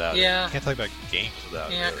games without it. Yeah. You can't talk about games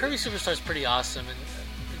without it. Yeah, really. Kirby Superstar is pretty awesome, and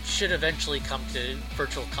it should eventually come to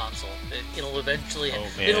Virtual Console. It'll eventually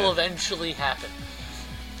happen.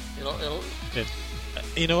 It'll.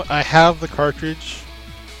 You know, I have the cartridge,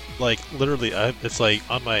 like literally, it's like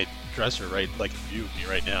on my dresser, right, like in view of me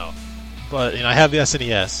right now. But I have the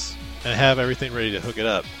SNES, and I have everything ready to hook it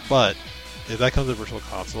up. But if that comes to Virtual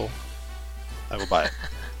Console, I will buy it.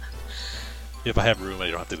 If I have room, I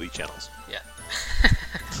don't have to delete channels. Yeah.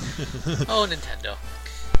 Oh, Nintendo.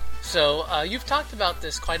 So, you've talked about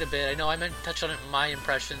this quite a bit. I know I meant to touch on it in my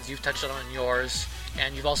impressions. You've touched on it in yours,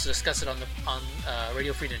 and you've also discussed it on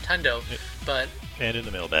Radio Free Nintendo. But And in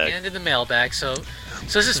the mailbag. So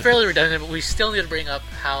this is fairly redundant, but we still need to bring up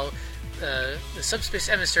how the Subspace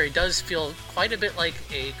Emissary does feel quite a bit like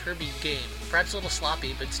a Kirby game. Perhaps a little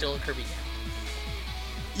sloppy, but still a Kirby game.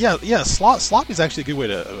 Yeah. Sloppy is actually a good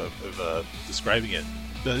way of describing it.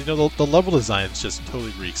 The level design just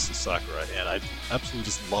totally reeks of Sakura, and I absolutely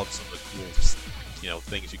just love some of the cool,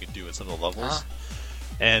 things you can do in some of the levels,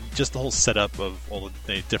 and just the whole setup of all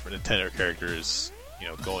the different Nintendo characters,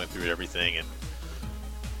 going through everything, and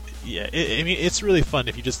yeah, it's really fun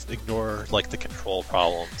if you just ignore the control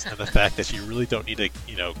problems and the fact that you really don't need to,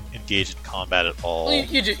 engage in combat at all. Well,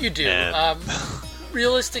 you do. And...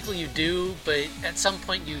 realistically, you do, but at some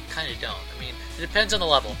point you kind of don't. I mean, it depends on the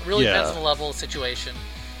level. It really depends on the level, situation.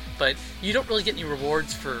 But you don't really get any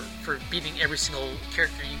rewards for beating every single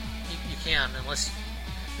character you can, unless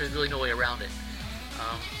there's really no way around it.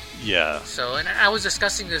 Yeah. So, and I was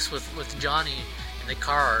discussing this with Johnny in the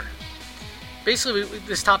car, basically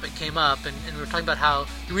this topic came up, and we were talking about how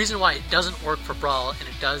the reason why it doesn't work for Brawl and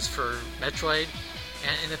it does for Metroid.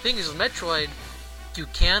 And the thing is, with Metroid, you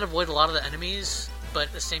can avoid a lot of the enemies, but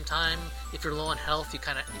at the same time, if you're low on health, you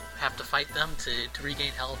kind of have to fight them to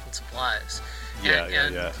regain health and supplies.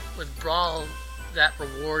 And with Brawl, that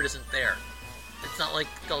reward isn't there. It's not like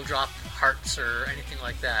they'll drop hearts or anything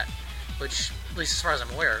like that, which, at least as far as I'm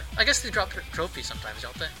aware, I guess they drop trophies sometimes,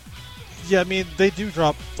 don't they? Yeah, I mean, they do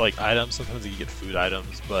drop like items. Sometimes you get food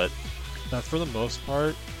items, but for the most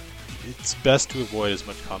part, it's best to avoid as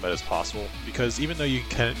much combat as possible, because even though you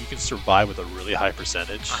can survive with a really high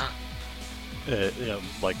percentage, even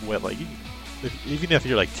if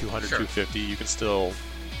you're like 200, 250, you can still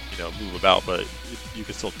move about, but you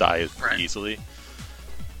can still die pretty easily.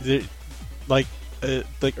 Like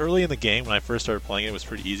early in the game when I first started playing it was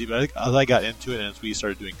pretty easy, but as I got into it and as we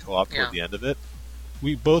started doing co-op toward the end of it,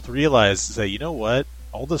 we both realized that, you know what,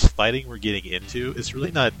 all this fighting we're getting into is really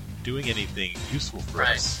not doing anything useful for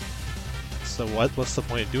us. So what's the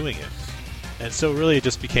point of doing it? And so really it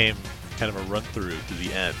just became kind of a run through to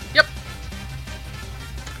the end. Yep.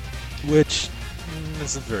 Which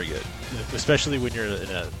isn't very good, especially when you're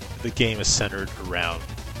the game is centered around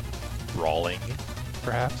brawling,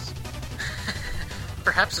 perhaps.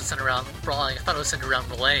 Perhaps it's centered around brawling. I thought it was centered around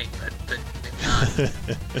relaying, but maybe not.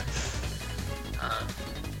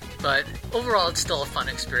 But overall, it's still a fun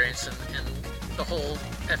experience, and the whole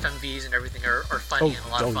FMVs and everything are funny and a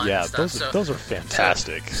lot of fun. Yeah, and stuff. Those are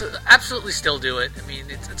fantastic. So absolutely still do it. I mean,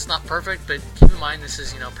 it's not perfect, but keep in mind this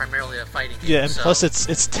is primarily a fighting game. Yeah, and plus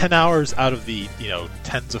it's 10 hours out of the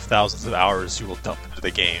tens of thousands of hours you will dump into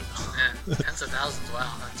the game. Yeah, tens of thousands.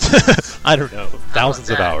 Wow. I don't know,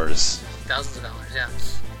 thousands of hours. Thousands of hours. Yeah.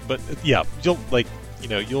 But yeah, you'll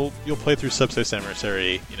you'll play through Subspace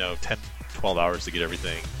Emissary 10, 12 hours to get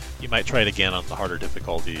everything. You might try it again on the harder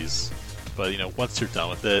difficulties, but once you're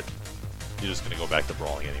done with it, you're just going to go back to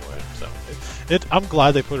brawling anyway. So, I'm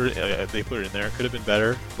glad they put it in there. It could have been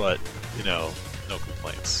better, but no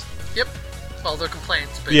complaints. Yep. Well, they're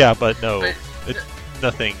complaints, but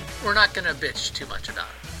nothing. We're not going to bitch too much about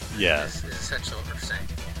it. Yeah, is essentially what we're saying.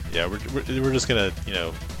 Yeah, we're just going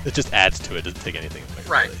to it just adds to it. Doesn't take anything away.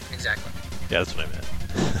 Right. Really. Exactly. Yeah, that's what I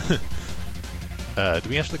meant.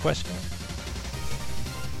 Did we answer the question?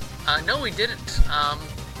 No, we didn't.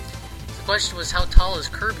 The question was, how tall is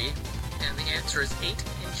Kirby? And the answer is 8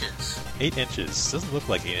 inches. 8 inches? Doesn't look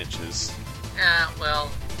like 8 inches. Yeah, well...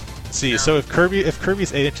 See, so if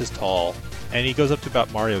Kirby's 8 inches tall, and he goes up to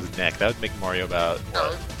about Mario's neck, that would make Mario about,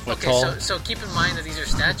 foot tall? So keep in mind that these are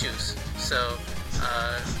statues. So,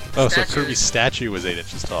 so Kirby's statue was 8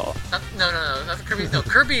 inches tall. No, not Kirby. No,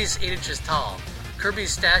 Kirby's 8 inches tall.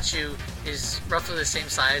 Kirby's statue is roughly the same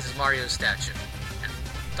size as Mario's statue.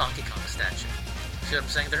 Donkey Kong's statue. See what I'm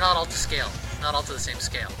saying? They're not all to scale. Not all to the same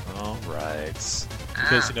scale. All right.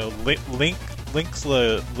 Because Link's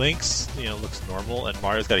looks normal, and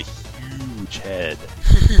Mario's got a huge head.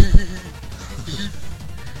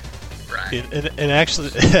 Right. And actually,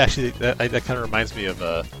 that kind of reminds me of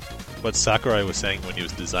what Sakurai was saying when he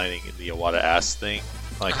was designing the Iwata ass thing,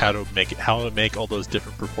 like how to make all those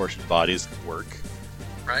different proportioned bodies work.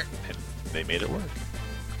 Right. And they made it work.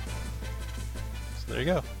 There you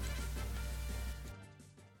go.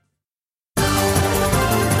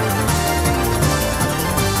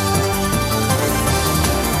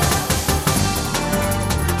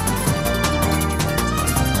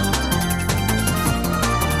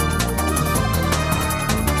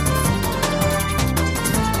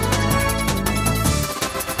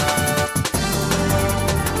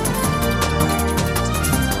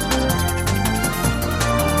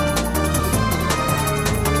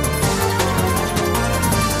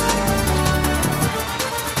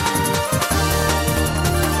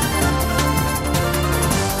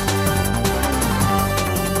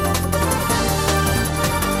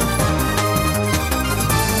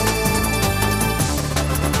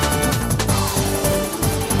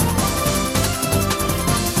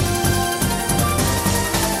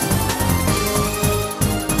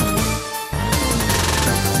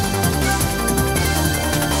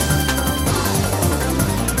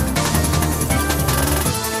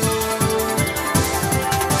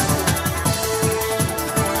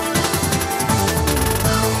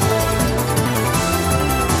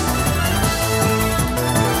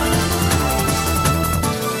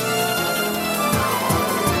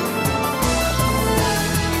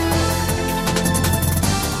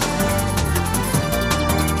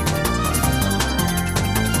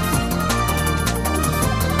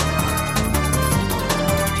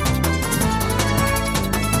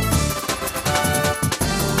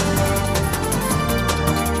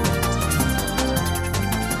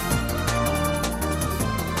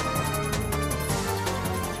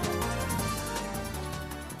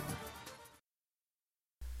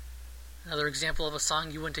 Another example of a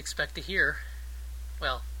song you wouldn't expect to hear.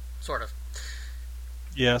 Well, sort of.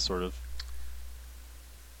 Yeah, sort of.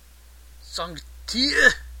 Song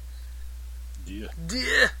Dear. Yeah.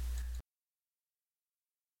 Dear.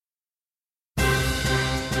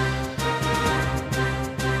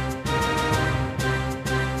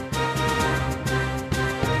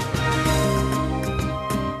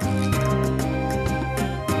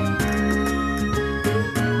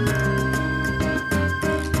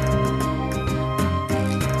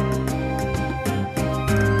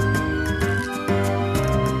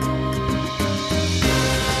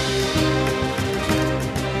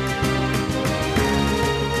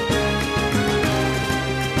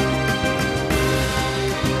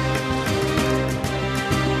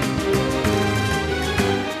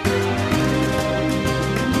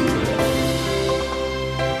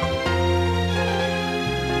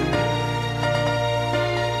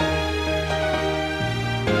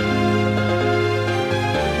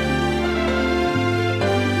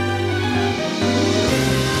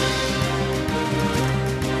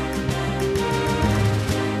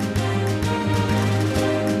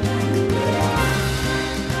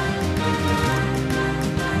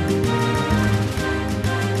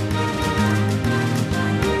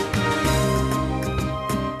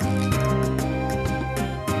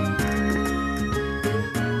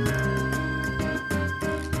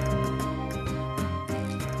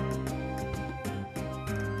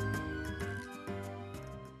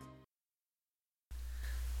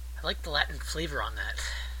 I like the Latin flavor on that.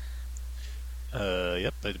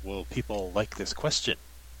 Yep. Will people like this question?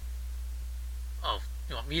 Oh,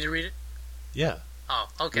 you want me to read it? Yeah. Oh,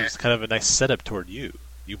 okay. It's kind of a nice setup toward you.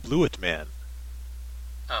 You blew it, man.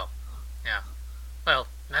 Oh, yeah. Well,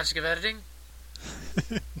 magic of editing?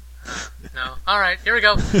 No. Alright, here we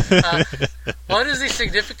go. What is the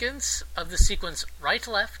significance of the sequence right,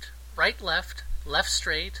 left, left,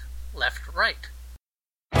 straight, left, right?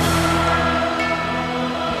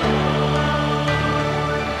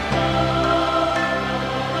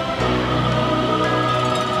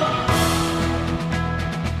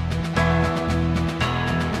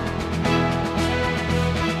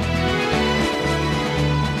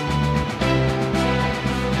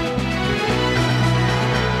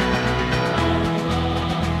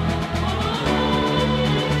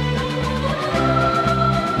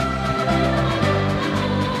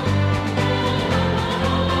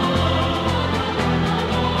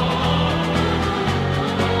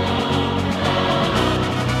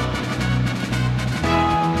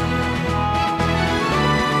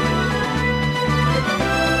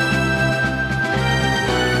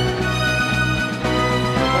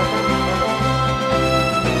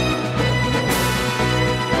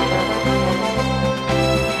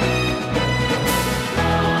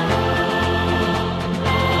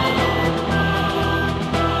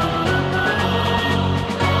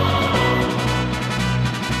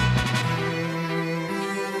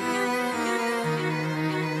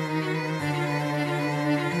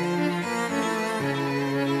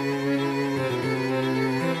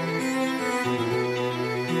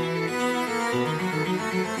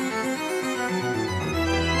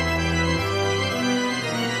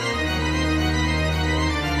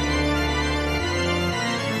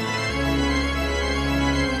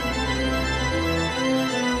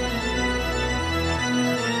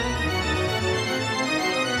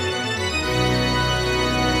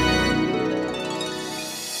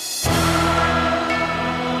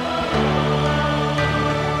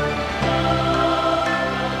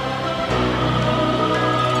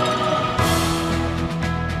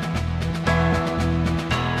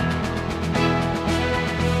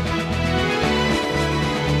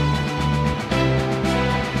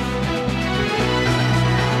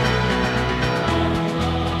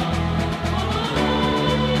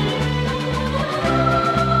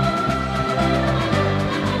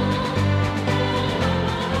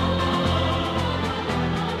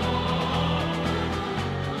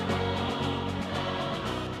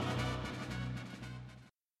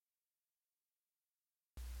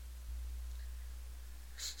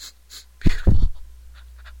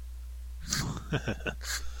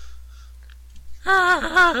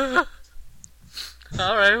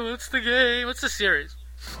 Alright, what's the game? What's the series?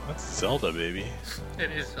 That's Zelda, baby.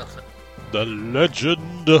 It is Zelda. The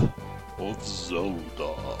Legend of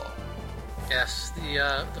Zelda. Yes,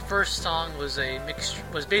 the first song was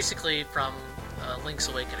was basically from Link's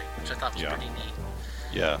Awakening, which I thought was pretty neat.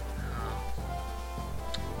 Yeah.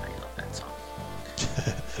 I love that song.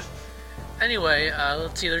 Anyway,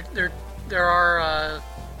 let's see. There are. I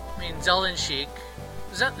mean, Zelda and Sheik.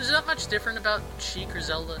 Is that much different about Sheik or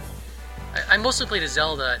Zelda? I mostly played as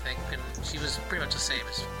Zelda, I think, and she was pretty much the same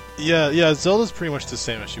as. Yeah. Zelda's pretty much the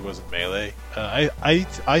same as she was in Melee.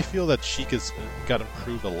 I feel that Sheik has got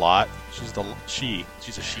improved a lot. She's a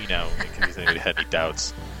she now, in case anybody had any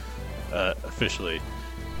doubts. Officially,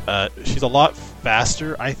 she's a lot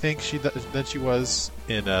faster, I think, than she was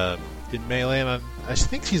in Melee, and I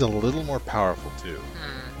think she's a little more powerful too.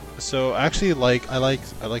 So actually, I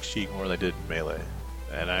like Sheik more than I did in Melee,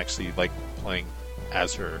 and I actually like playing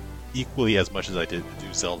as her equally as much as I did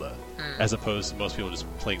do Zelda, as opposed to most people just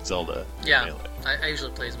playing Zelda. Yeah, in Melee. I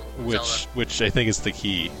usually play Zelda. Which I think is the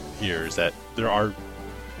key here, is that there are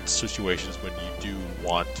situations when you do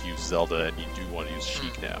want to use Zelda and you do want to use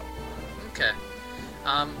Sheik now. Okay.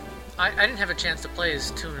 I didn't have a chance to play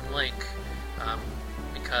as Toon and Link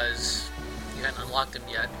because you hadn't unlocked him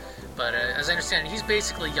yet. But as I understand it, he's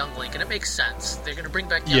basically Young Link, and it makes sense. They're going to bring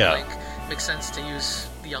back Young Link. It makes sense to use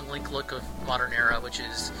the Young Link look of modern era, which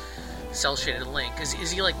is cel-shaded Link. Is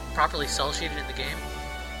he like properly cel-shaded in the game?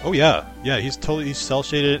 Oh yeah, he's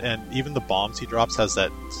cel-shaded, and even the bombs he drops has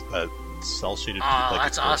that cel-shaded.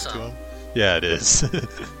 That's awesome. To him. Yeah, it is.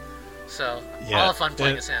 So I'll have fun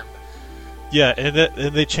playing as him. Yeah,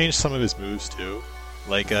 and they changed some of his moves too,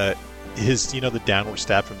 like his the downward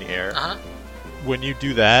stab from the air. When you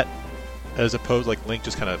do that, as opposed like Link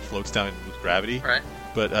just kind of floats down with gravity. Right.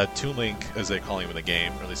 But Toon Link, as they call him in the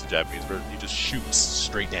game, or at least in Japanese version, he just shoots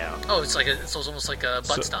straight down. Oh, it's almost like a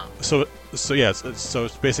butt stomp. So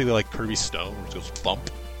it's basically like Kirby's stone, which goes thump.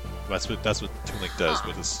 That's what Toon Link does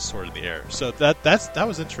with his sword in the air. So that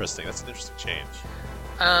was interesting. That's an interesting change.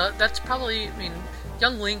 That's probably. I mean,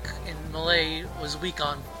 Young Link in Melee was weak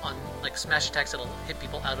on like smash attacks that'll hit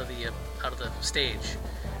people out of the stage.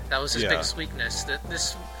 That was his biggest weakness.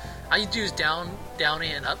 I use down A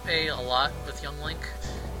and up A a lot with Young Link,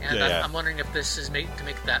 and I'm wondering if this is made to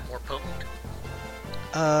make that more potent.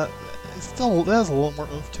 It still has a little more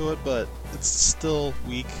oomph to it, but it's still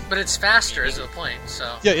weak. But it's faster, is the point.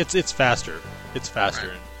 So yeah, it's faster. It's faster,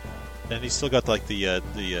 right. and he's still got like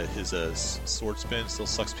his sword spin still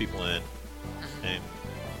sucks people in, and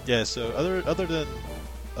yeah. So other than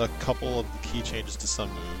a couple of the key changes to some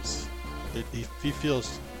moves, he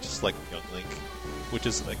feels just like Young Link, which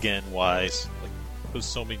is again why like there's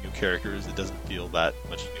so many new characters. It doesn't feel that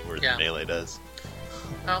much newer than Melee does.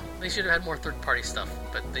 Well, they should have had more third-party stuff,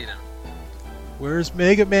 but they didn't. Where's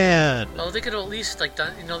Mega Man? Well, they could have at least like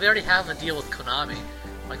done. They already have a deal with Konami.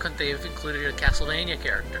 Why couldn't they have included a Castlevania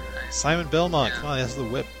character? Simon Belmont, come on, he has the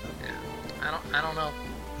whip. Yeah, I don't know.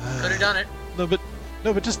 Could have done it.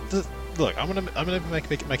 No, but just look. I'm gonna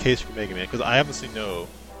make my case for Mega Man because I obviously know,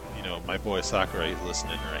 my boy Sakurai is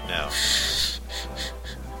listening right now.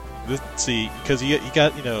 See, because you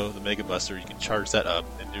got the Mega Buster, you can charge that up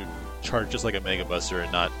and charge just like a Mega Buster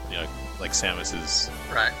and not like Samus's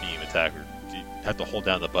beam attack. You have to hold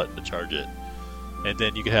down the button to charge it, and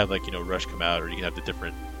then you can have like Rush come out, or you can have the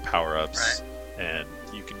different power ups, and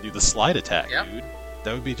you can do the slide attack, dude.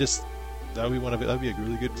 That would be a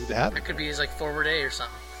really good move to have. It could be his like forward A or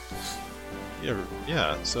something.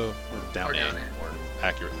 Yeah. So or down A more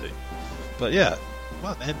accurately, but yeah,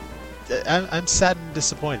 well, and I'm sad and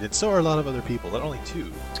disappointed. And so are a lot of other people. That only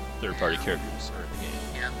 2 third-party characters are in the game.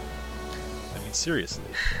 Yeah. I mean, seriously.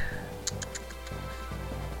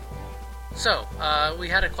 So, we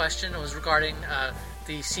had a question. It was regarding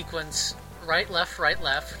the sequence right, left,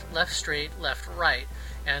 left, straight, left, right.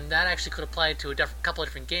 And that actually could apply to a couple of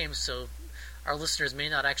different games, so our listeners may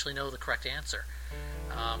not actually know the correct answer.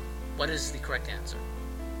 What is the correct answer?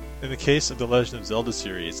 In the case of the Legend of Zelda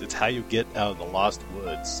series, it's how you get out of the Lost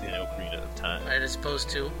Woods in Ocarina of Time. Right, as opposed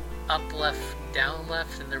to up, left, down,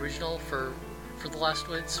 left in the original for the Lost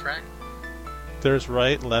Woods, right? There's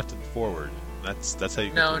right, left, and forward. That's how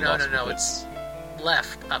you get to the Lost Woods. No. It's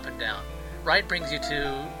left, up, and down. Right brings you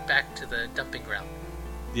back to the dumping ground.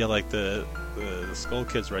 Yeah, like the Skull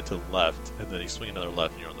Kid's right to the left, and then you swing another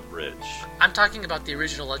left and you're on the bridge. I'm talking about the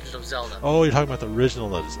original Legend of Zelda. Oh, you're talking about the original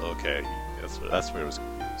Legend. Okay. That's where it was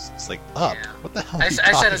confused. It's like up. Yeah. What the hell are you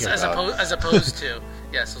talking about? As opposed to.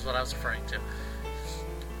 Yes, is what I was referring to.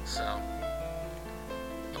 So.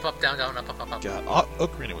 Up, down, down, up. God,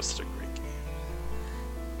 Ocarina was such a great game.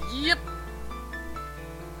 Yep.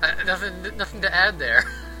 Nothing to add there.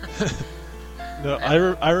 No,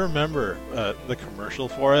 I remember the commercial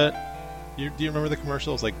for it. Do you remember the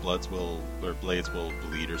commercial? It was like blades will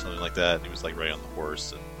bleed or something like that. And he was like right on the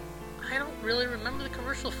horse. And I don't really remember the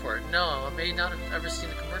commercial for it. No, I may not have ever seen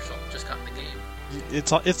the commercial. Just got in the game.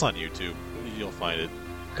 It's on YouTube. You'll find it.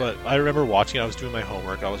 But I remember watching. I was doing my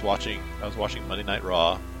homework. I was watching Monday Night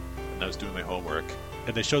Raw, and I was doing my homework.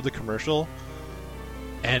 And they showed the commercial,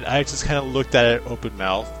 and I just kind of looked at it open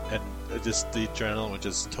mouth, and just the adrenaline was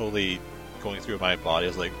just totally going through my body. I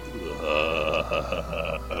was like,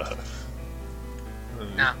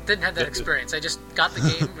 nah, didn't have that experience. I just got the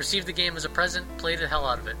game, received the game as a present, played the hell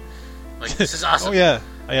out of it. Like, this is awesome. Oh yeah,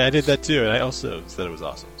 I did that too, and I also said it was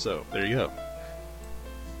awesome. So there you go.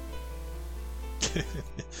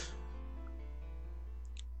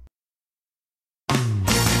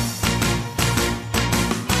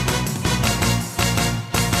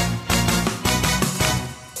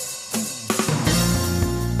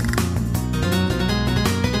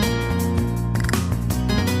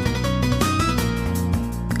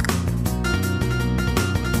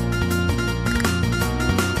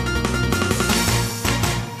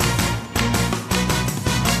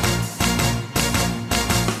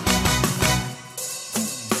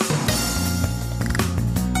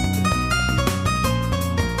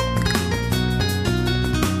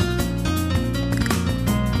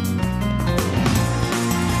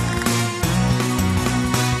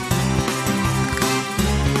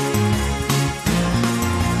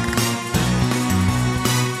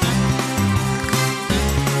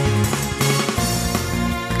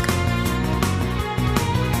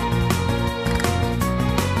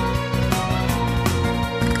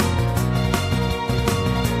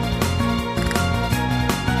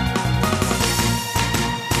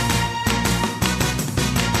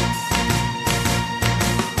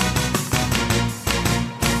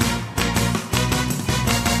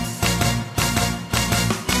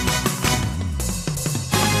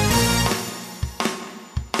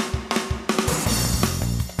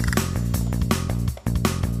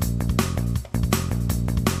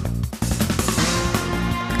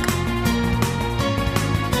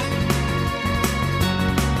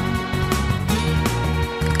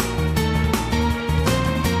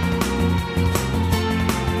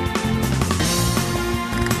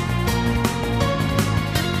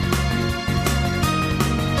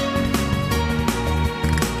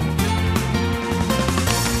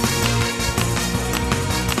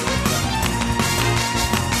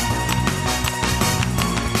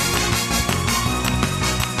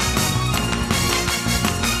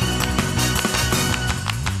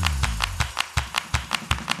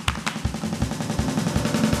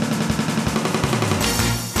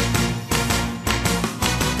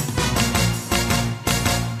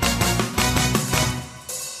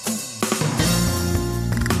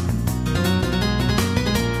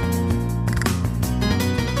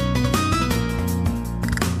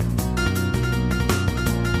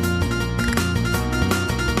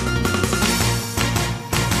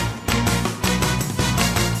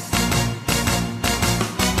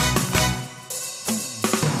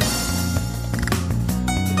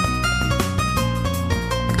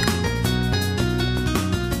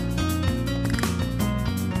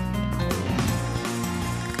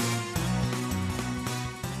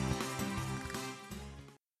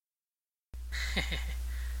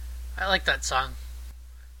 I like that song.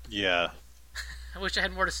 Yeah. I wish I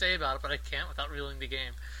had more to say about it, but I can't without reeling the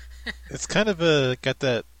game. It's kind of got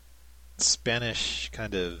that Spanish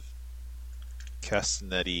kind of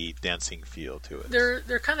castanetti dancing feel to it. There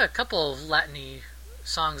are kind of a couple of Latin-y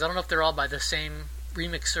songs. I don't know if they're all by the same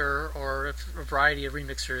remixer or if a variety of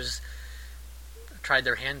remixers tried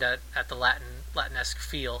their hand at the Latin-esque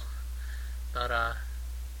feel. But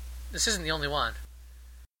this isn't the only one.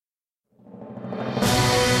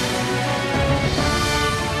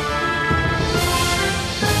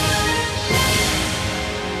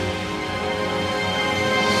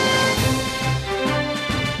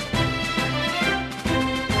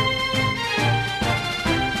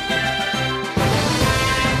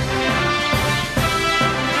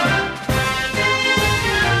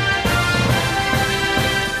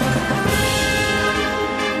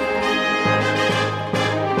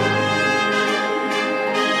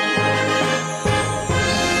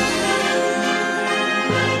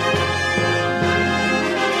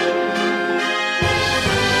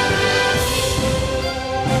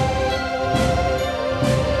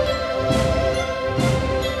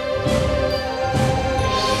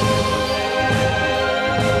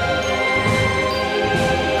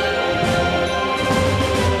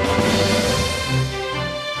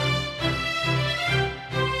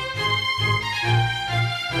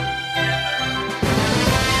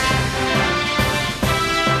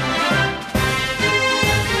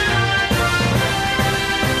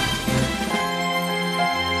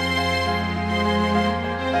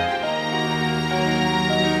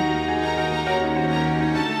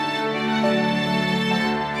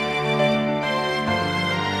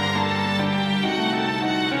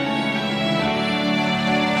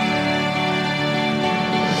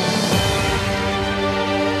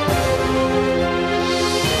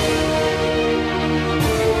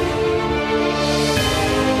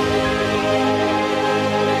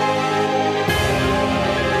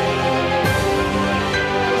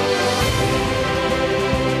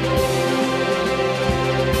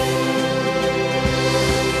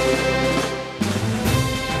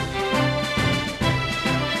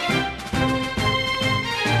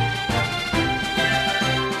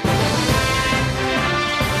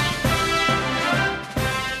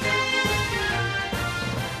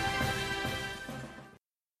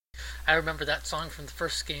 I remember that song from the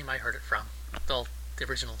first game I heard it from. Well, the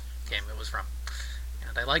original game it was from.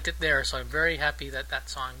 And I liked it there, so I'm very happy that that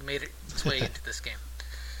song made its way into this game.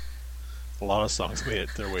 A lot of songs made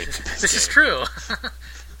their way into this This game. is true.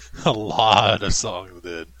 A lot of songs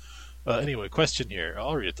did. Anyway, question here.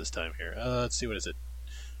 I'll read it this time here. Let's see, what is it?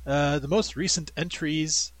 The most recent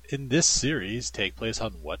entries in this series take place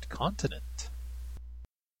on what continent?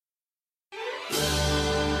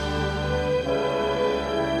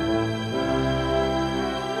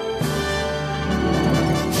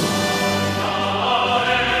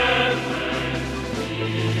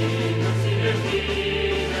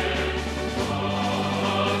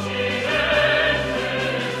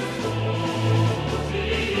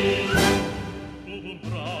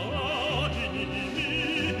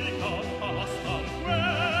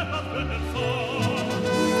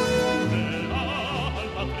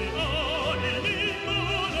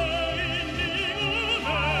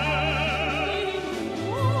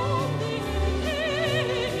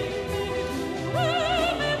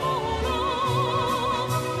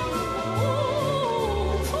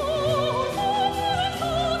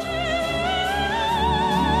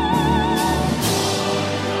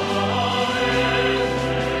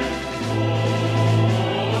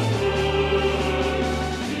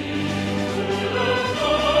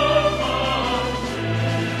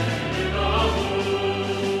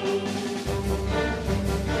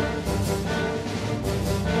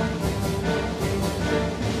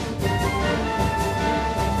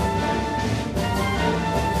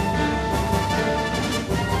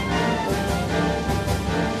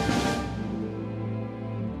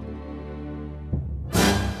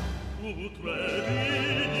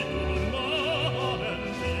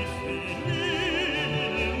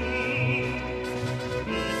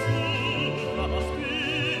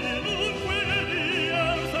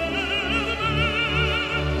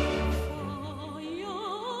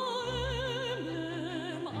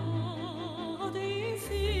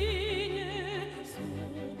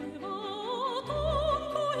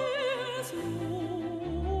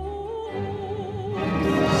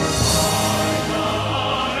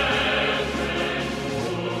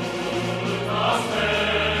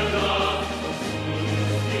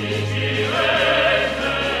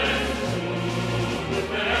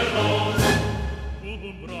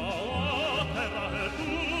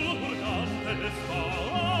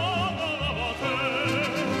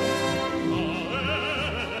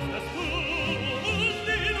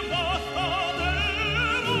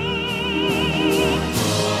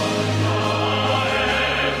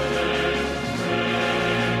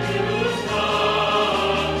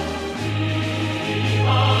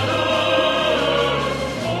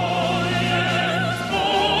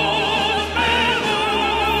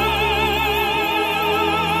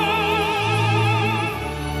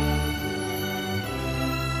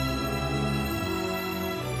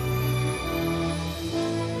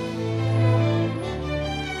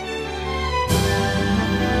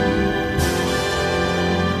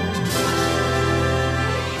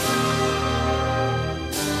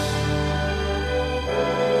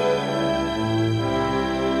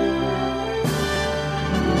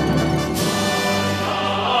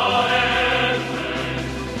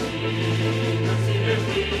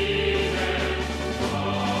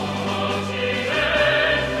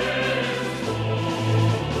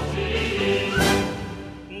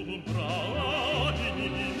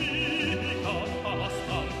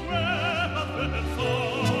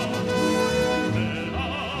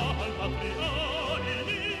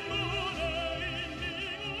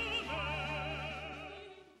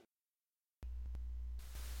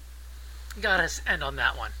 Gotta end on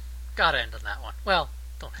that one. Gotta end on that one. Well,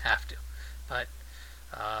 don't have to, but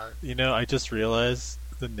I just realized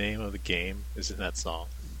the name of the game is in that song.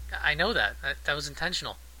 I know that. That was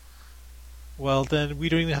intentional. Well, then we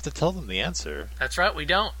don't even have to tell them the answer. That's right, we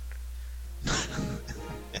don't.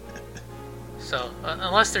 So,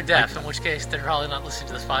 unless they're deaf, in which case they're probably not listening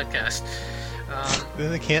to this podcast. Then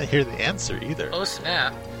they can't hear the answer either. Oh,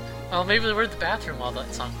 snap. Well, maybe they were in the bathroom while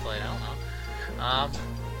that song played. I don't know.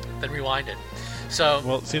 Then rewind it. So,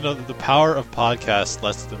 well, the power of podcasts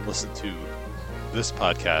lets them listen to this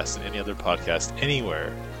podcast and any other podcast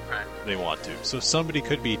anywhere they want to. So somebody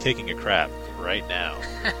could be taking a crap right now.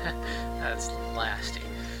 That's nasty.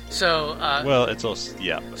 So, well, it's also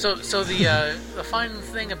So the fine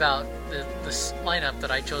thing about this lineup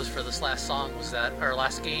that I chose for this last song was that, or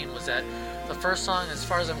last game, was that the first song, as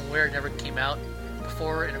far as I'm aware, never came out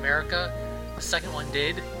before in America. The second one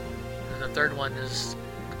did, and the third one is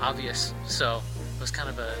obvious. So it was kind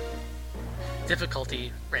of a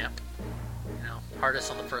difficulty ramp.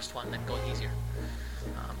 Hardest on the first one, then going easier.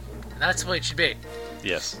 that's the way it should be.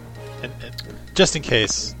 Yes. And just in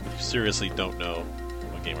case you seriously don't know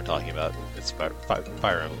what game we're talking about, it's Fire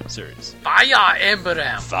Emblem series. Fire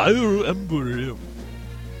Emblem! Fire Emblem!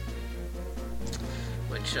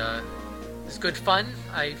 Which is good fun.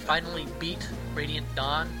 I finally beat Radiant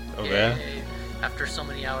Dawn. Oh, yeah? After so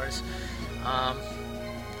many hours.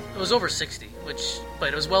 It was over 60, but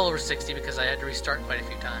it was well over 60 because I had to restart quite a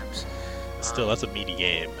few times. Still, that's a meaty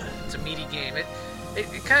game. It's a meaty game.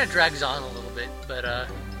 It kind of drags on a little bit, but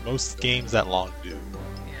most games that long do.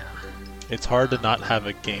 Yeah. It's hard to not have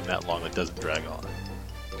a game that long that doesn't drag on.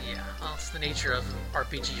 Yeah, well, it's the nature of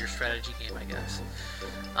RPG or strategy game, I guess.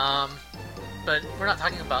 But we're not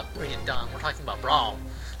talking about Radiant Dawn. We're talking about Brawl.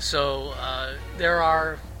 So there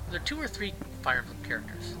are 2 or 3 Fire Emblem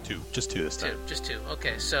characters. 2, just 2 this time. Just 2.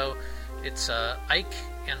 Okay, so it's Ike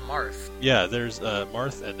and Marth. Yeah, there's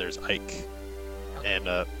Marth and there's Ike. Okay.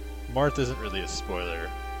 And Marth isn't really a spoiler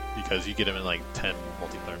because you get him in like 10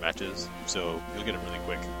 multiplayer matches, so you'll get him really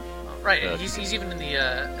quick. Right, and he's even in the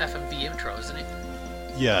FMV intro, isn't he?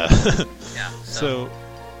 Yeah. Yeah. So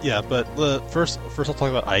yeah, but first I'll talk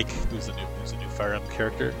about Ike, who's a new Fire Emblem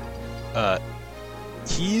character.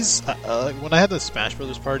 He's when I had the Smash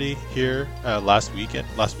Brothers party here last weekend,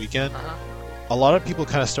 a lot of people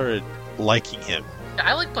kind of started liking him. Yeah,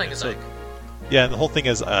 I like playing as Ike. Yeah, and the whole thing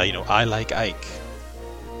is, I like Ike,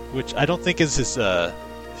 which I don't think is his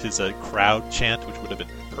crowd chant, which would have been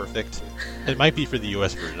perfect. It might be for the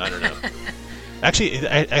US version, I don't know. Actually,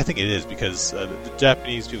 I think it is, because the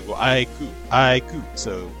Japanese people go, Aiku,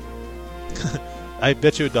 so I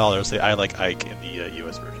bet you $1 will say I like Ike in the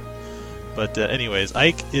US version. But anyways,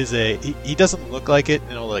 Ike is he doesn't look like it,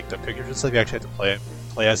 like the pictures and stuff. You actually have to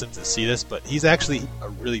play as him to see this, but he's actually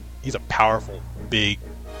he's a powerful, big,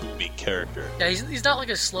 booming character. Yeah, he's not like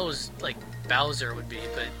as slow as like Bowser would be,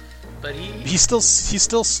 but he's still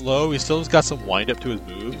slow. He's still got some wind up to his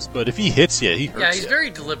moves, but if he hits you, he hurts. Yeah, he's very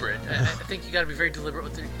deliberate. I think you got to be very deliberate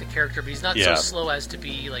with the character, but he's not so slow as to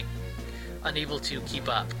be like unable to keep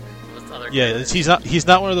up with other. Yeah, characters. he's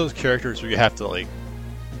not one of those characters where you have to like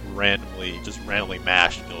randomly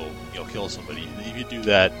mash and you'll kill somebody. If you do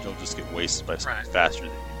that, you'll just get wasted by something faster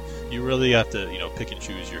than you. You really have to pick and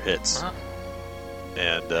choose your hits. Uh-huh.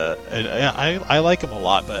 And I like him a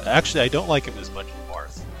lot, but actually I don't like him as much as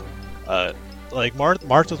Marth. Like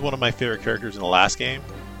Marth was one of my favorite characters in the last game,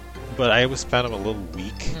 but I always found him a little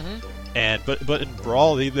weak. Mm-hmm. And but in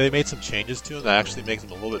Brawl they made some changes to him that actually makes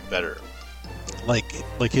him a little bit better. Like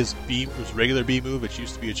his regular B move, which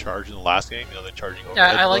used to be a charge in the last game, the charging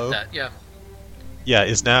overhead I blow, like that. Yeah. Yeah,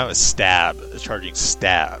 is now a charging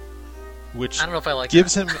stab, which I don't know if I like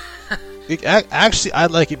gives that. him. Actually, I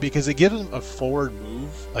like it because it gives him a forward move,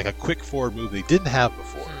 like a quick forward move they didn't have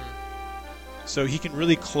before. So he can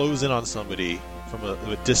really close in on somebody from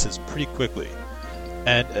a distance pretty quickly.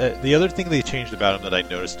 And the other thing they changed about him that I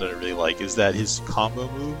noticed that I really like is that his combo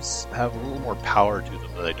moves have a little more power to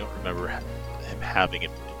them that I don't remember him having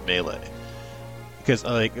in Melee. Because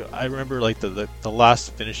I remember the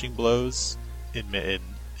last finishing blows in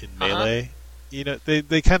Melee,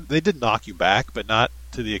 they did knock you back, but not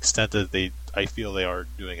to the extent that I feel they are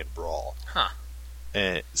doing in Brawl. Huh.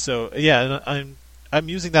 And so yeah, and I'm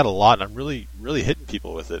using that a lot, and I'm really hitting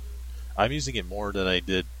people with it. I'm using it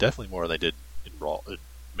definitely more than I did in Brawl, in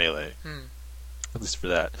Melee. At least for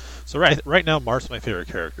that. So right now, Marth's my favorite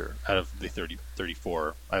character out of the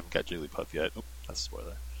 34. I haven't got Jigglypuff yet. Oh, that's a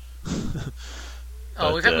spoiler.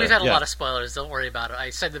 We've had a lot of spoilers. Don't worry about it. I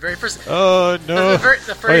said the very first. Oh no!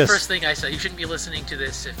 The very first thing I said. You shouldn't be listening to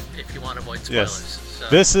this if you want to avoid spoilers.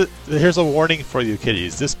 Yes. So. Here's a warning for you,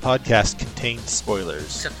 kiddies. This podcast contains spoilers.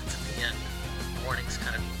 Except at the end, the warning's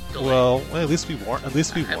kind of delayed. Well, at least we warned them.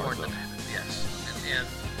 Yes,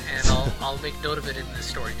 and I'll make note of it in the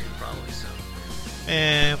story too, probably. So.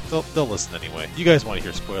 And they'll listen anyway. You guys want to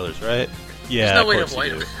hear spoilers, right? Yeah. There's no way to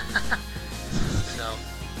avoid them. So,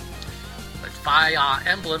 but Fire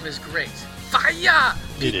Emblem is great. Fire!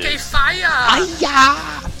 PK Fire!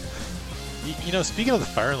 Fire! Speaking of the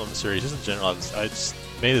Fire Emblem series, just in general, I just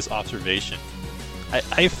made this observation.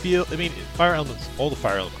 I feel, all the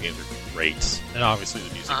Fire Emblem games are great, and obviously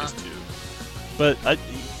the music is too. But I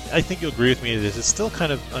think you'll agree with me that it's still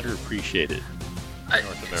kind of underappreciated.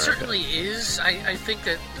 It certainly is. I think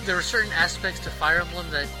that there are certain aspects to Fire Emblem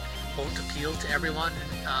that won't appeal to everyone.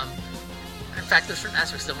 In fact, there's certain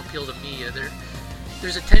aspects that won't appeal to me.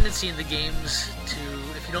 There's a tendency in the games to,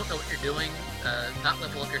 if you don't know what you're doing, not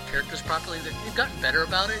level up your characters properly. They've gotten better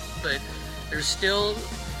about it, but there's still,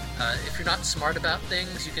 if you're not smart about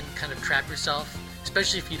things, you can kind of trap yourself,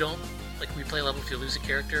 especially if you don't like replay level if you lose a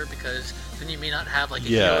character, because then you may not have like a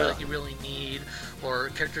hero that you really need, or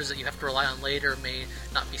characters that you have to rely on later may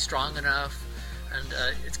not be strong enough, and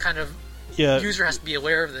it's kind of the user has to be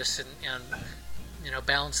aware of this and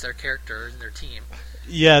balance their character and their team.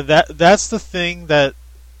 Yeah, that's the thing that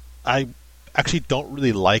I actually don't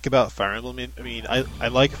really like about Fire Emblem. I mean, I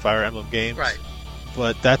like Fire Emblem games, right?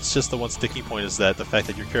 But that's just the one sticking point, is that the fact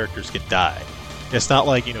that your characters can die. It's not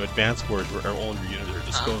like, Advance Wars where all your units are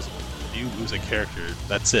just goes. If you lose a character,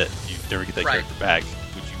 that's it. You never get that character back,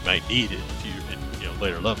 which you might need it if you're in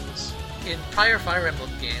later levels. In prior Fire Emblem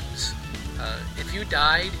games, if you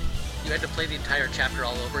died, you had to play the entire chapter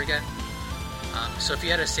all over again. So if you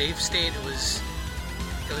had a save state, it was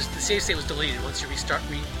the save state was deleted once you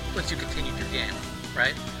once you continued your game,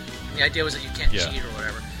 right? And the idea was that you can't cheat or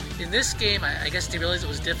whatever. In this game, I guess they realized it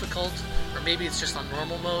was difficult, or maybe it's just on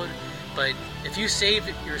normal mode. But if you save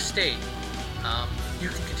your state, you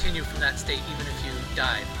can continue from that state even if you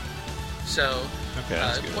died. So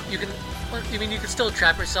you can still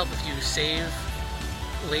trap yourself if you save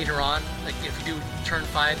later on. Like if you do turn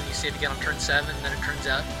 5 and you save again on turn 7, and then it turns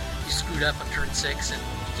out you screwed up on turn 6 and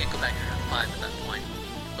you can't go back to turn 5 at that point.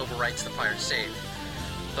 It overwrites the prior save.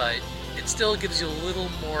 But it still gives you a little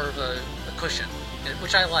more of a cushion,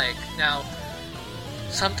 which I like. Now,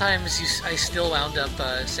 sometimes I still wound up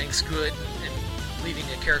saying screw it and leaving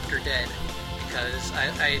a character dead, because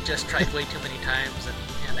I just tried way too many times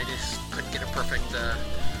and I just couldn't get a perfect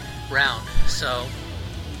round. So,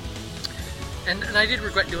 and I did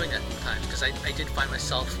regret doing that at times, because I did find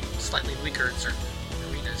myself slightly weaker in certain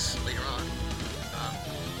arenas later on.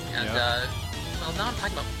 Well, now I'm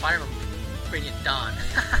talking about Fire Emblem Radiant Dawn,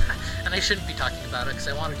 and I shouldn't be talking about it because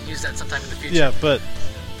I wanted to use that sometime in the future.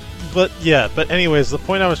 Yeah, but anyways, the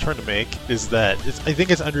point I was trying to make is that I think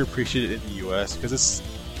it's underappreciated in the US because it's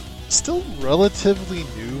still relatively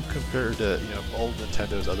new compared to old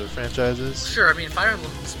Nintendo's other franchises. Sure, I mean Fire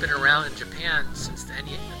Emblem's been around in Japan since the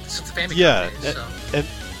Famicom days. So.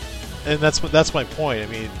 And that's my point. I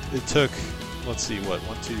mean, it took 1, 2, 3,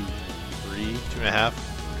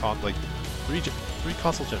 2.5, three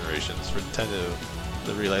console generations for Nintendo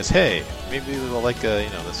to realize, hey, maybe they'll like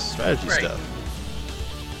this strategy stuff.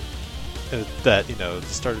 That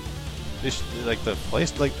started like the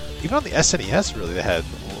place, like even on the SNES, really they had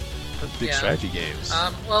big strategy games.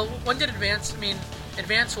 Well, when did Advance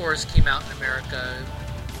Wars came out in America?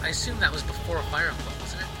 I assume that was before Fire Emblem,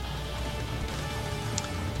 wasn't it?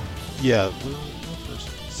 Yeah. Let's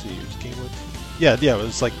see, it came with. Yeah, it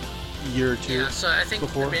was like a year or two. Yeah, so I think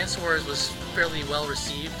before. Advance Wars was fairly well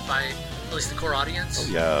received by at least the core audience.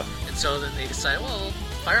 Oh yeah. And so then they decided, well,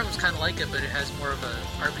 Fire Emblem's kind of like it, but it has more of a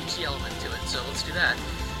RPG element to it, so let's do that.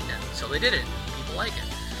 And so they did it. People like it.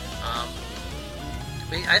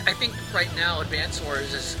 I think right now Advance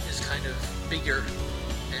Wars is kind of bigger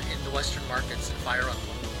in the Western markets than Fire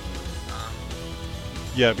Emblem.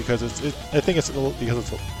 Yeah, because I think it's pretty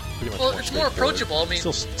much. Well, it's more approachable. I mean,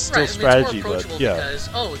 still right, strategy, it's more approachable but yeah. Because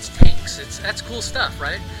it's tanks. That's cool stuff,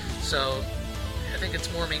 right? So I think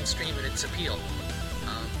it's more mainstream in its appeal.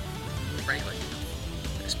 Frankly,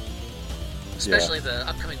 especially the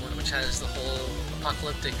upcoming one, which has the whole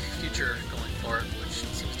apocalyptic future going for it, which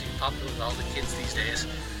seems to be popular with all the kids these days.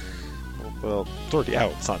 Well, it's already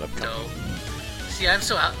out. It's not upcoming. No. See, I'm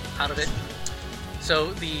so out of it.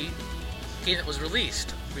 So the game that was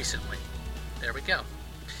released recently. There we go.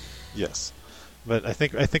 Yes, but I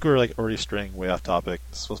think we're like already straying way off topic.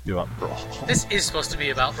 It's supposed to be about Brawl. This is supposed to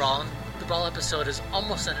be about Brawl. The Brawl episode is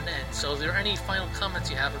almost at an end. So, are there any final comments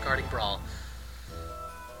you have regarding Brawl?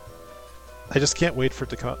 I just can't wait for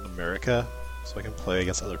it to come out in America so I can play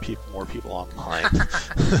against more people online.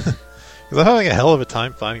 Because I'm having a hell of a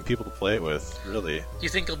time finding people to play it with. Really. Do you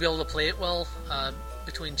think you'll be able to play it well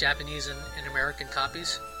between Japanese and American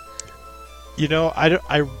copies?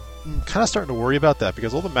 I'm kind of starting to worry about that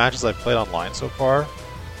because all the matches I've played online so far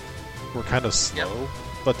were kind of slow. Yep.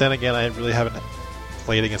 But then again, I really haven't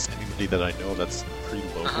played against anybody that I know that's pretty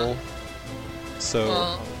local.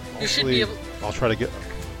 So you should be able. I'll try to get.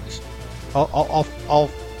 I'll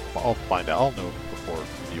find out. I'll know before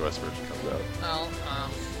the US version comes out. Well,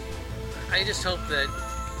 I just hope that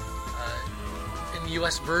in the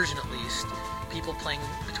US version at least, people playing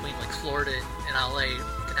between like Florida and LA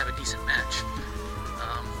can have a decent match.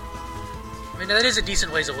 I mean, that is a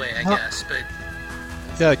decent ways away, I guess, but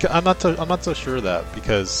yeah, I'm not so sure of that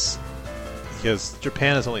because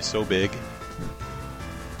Japan is only so big,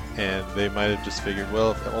 and they might have just figured,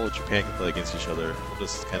 well, if all of Japan can play against each other, we'll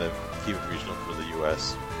just kind of keep it regional for the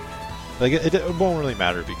U.S. Like it won't really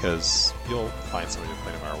matter because you'll find somebody to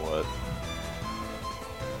play no matter what.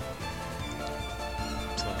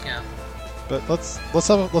 So, yeah. But let's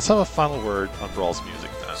have a final word on Brawl's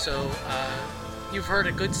music then. So you've heard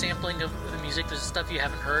a good sampling of the music. There's stuff you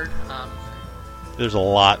haven't heard. There's a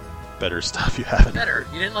lot better stuff you haven't. Better.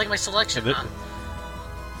 You didn't like my selection, huh?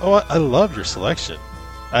 Oh, I love your selection.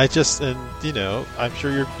 I'm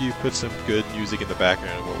sure you put some good music in the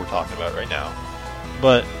background of what we're talking about right now.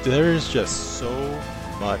 But there's just so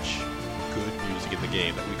much good music in the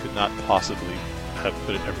game that we could not possibly have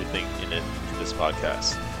put everything in it for this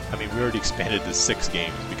podcast. I mean, we already expanded to 6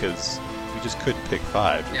 games because we just couldn't pick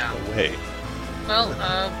 5. There's no way. Well,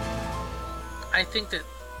 I think that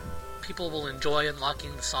people will enjoy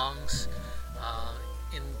unlocking the songs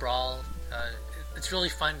in Brawl. It's really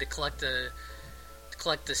fun to collect a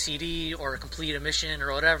CD or complete a mission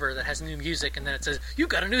or whatever that has new music, and then it says you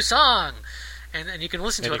got a new song, and you can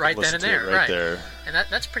listen to it right then and there. Right there. And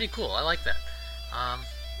that's pretty cool. I like that.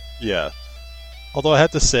 Yeah. Although I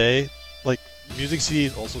have to say, like, music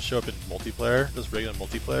CDs also show up in multiplayer, just regular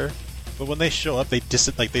multiplayer. But when they show up, they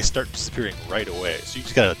start disappearing right away. So you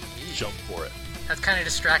just gotta jump for it. That kind of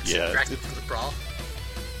distracts from the Brawl.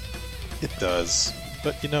 It does.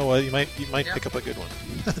 But you know what? You might pick up a good one,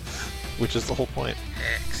 which is the whole point.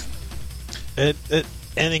 Excellent.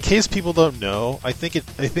 And in case people don't know, I think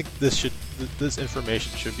this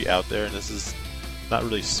information should be out there, and this is not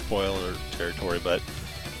really spoiler territory, but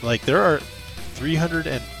like there are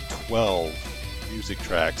 312 music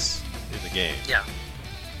tracks in the game. Yeah.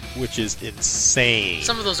 Which is insane.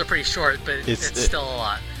 Some of those are pretty short, but it's still a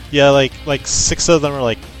lot. Yeah, like 6 of them are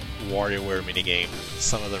like WarioWare minigames.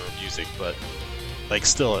 Some of them are music, but like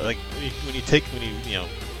still, like when you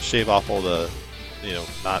shave off all the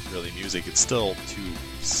not really music, it's still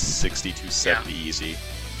 260, 270 easy,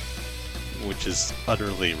 which is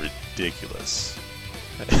utterly ridiculous.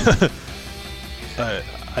 I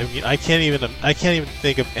mean, I can't even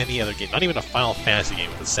think of any other game, not even a Final Fantasy game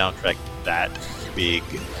with a soundtrack that big.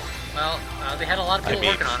 Well, they had a lot of people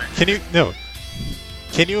working on it.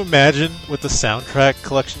 Can you imagine what the soundtrack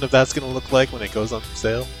collection of that's going to look like when it goes on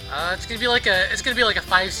sale? It's going to be like a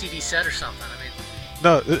 5 CD set or something. I mean,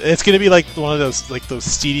 no, it's going to be like one of those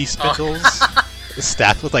CD spindles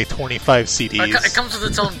stacked with like 25 CDs. It comes with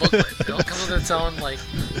its own booklet. It comes with its own like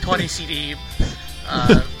 20 CD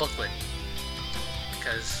booklet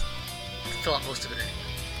because you can fill out most of it anyway.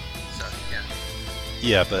 So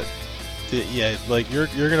yeah, but like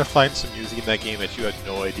you're gonna find some music in that game that you had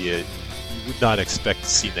no idea you would not expect to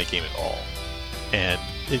see in that game at all, and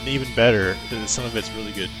even better, some of it's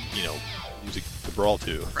really good, music to Brawl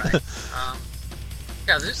to. Right.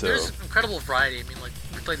 There's incredible variety. I mean, like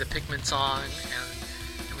we played the Pikmin song,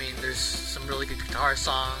 and I mean, there's some really good guitar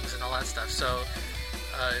songs and all that stuff. So,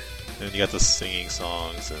 and you got the singing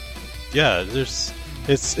songs, and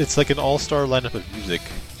it's like an all-star lineup of music,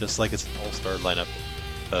 just like it's an all-star lineup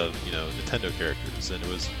of Nintendo characters, and it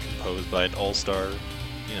was composed by an all-star.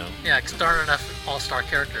 Yeah, because there aren't enough all-star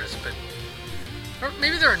characters, but or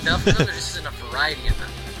maybe there are enough. There just isn't enough variety in them.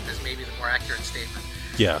 Is maybe the more accurate statement.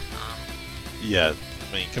 Yeah. Yeah.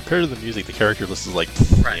 I mean, compared to the music, the character list is like,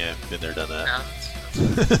 yeah, been there, done that. No, that's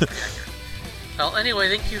pretty accurate. Well, anyway,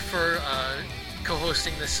 thank you for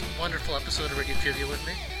co-hosting this wonderful episode of Radio Trivia with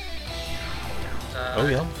me.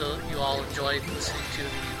 I hope you all enjoyed listening to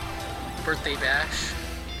the Birthday Bash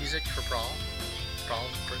music for Brawl.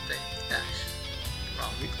 Brawl's Birthday Bash.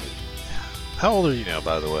 Brawl. How old are you now,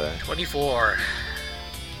 by the way? 24.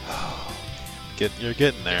 You're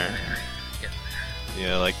getting there. Getting there.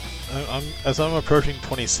 Yeah, like as I'm approaching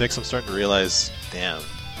 26, I'm starting to realize, damn,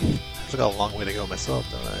 I've got a long way to go myself,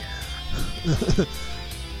 don't I?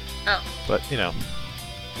 Oh. But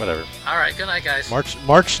whatever. All right, good night, guys. March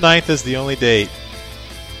 9th is the only date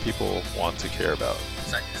people want to care about.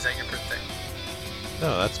 Is that your birthday?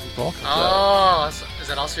 No, that's when Brawl comes out. Is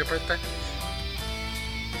that also your birthday?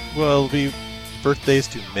 Well, it'll be birthdays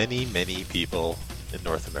to many, many people in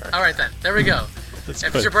North America. All right, then. There we go. If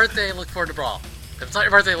it's your birthday, look forward to Brawl. If it's not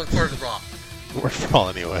your birthday, look forward to Brawl. We're Brawl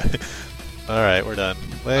anyway. All right, we're done.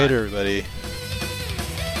 Later, everybody.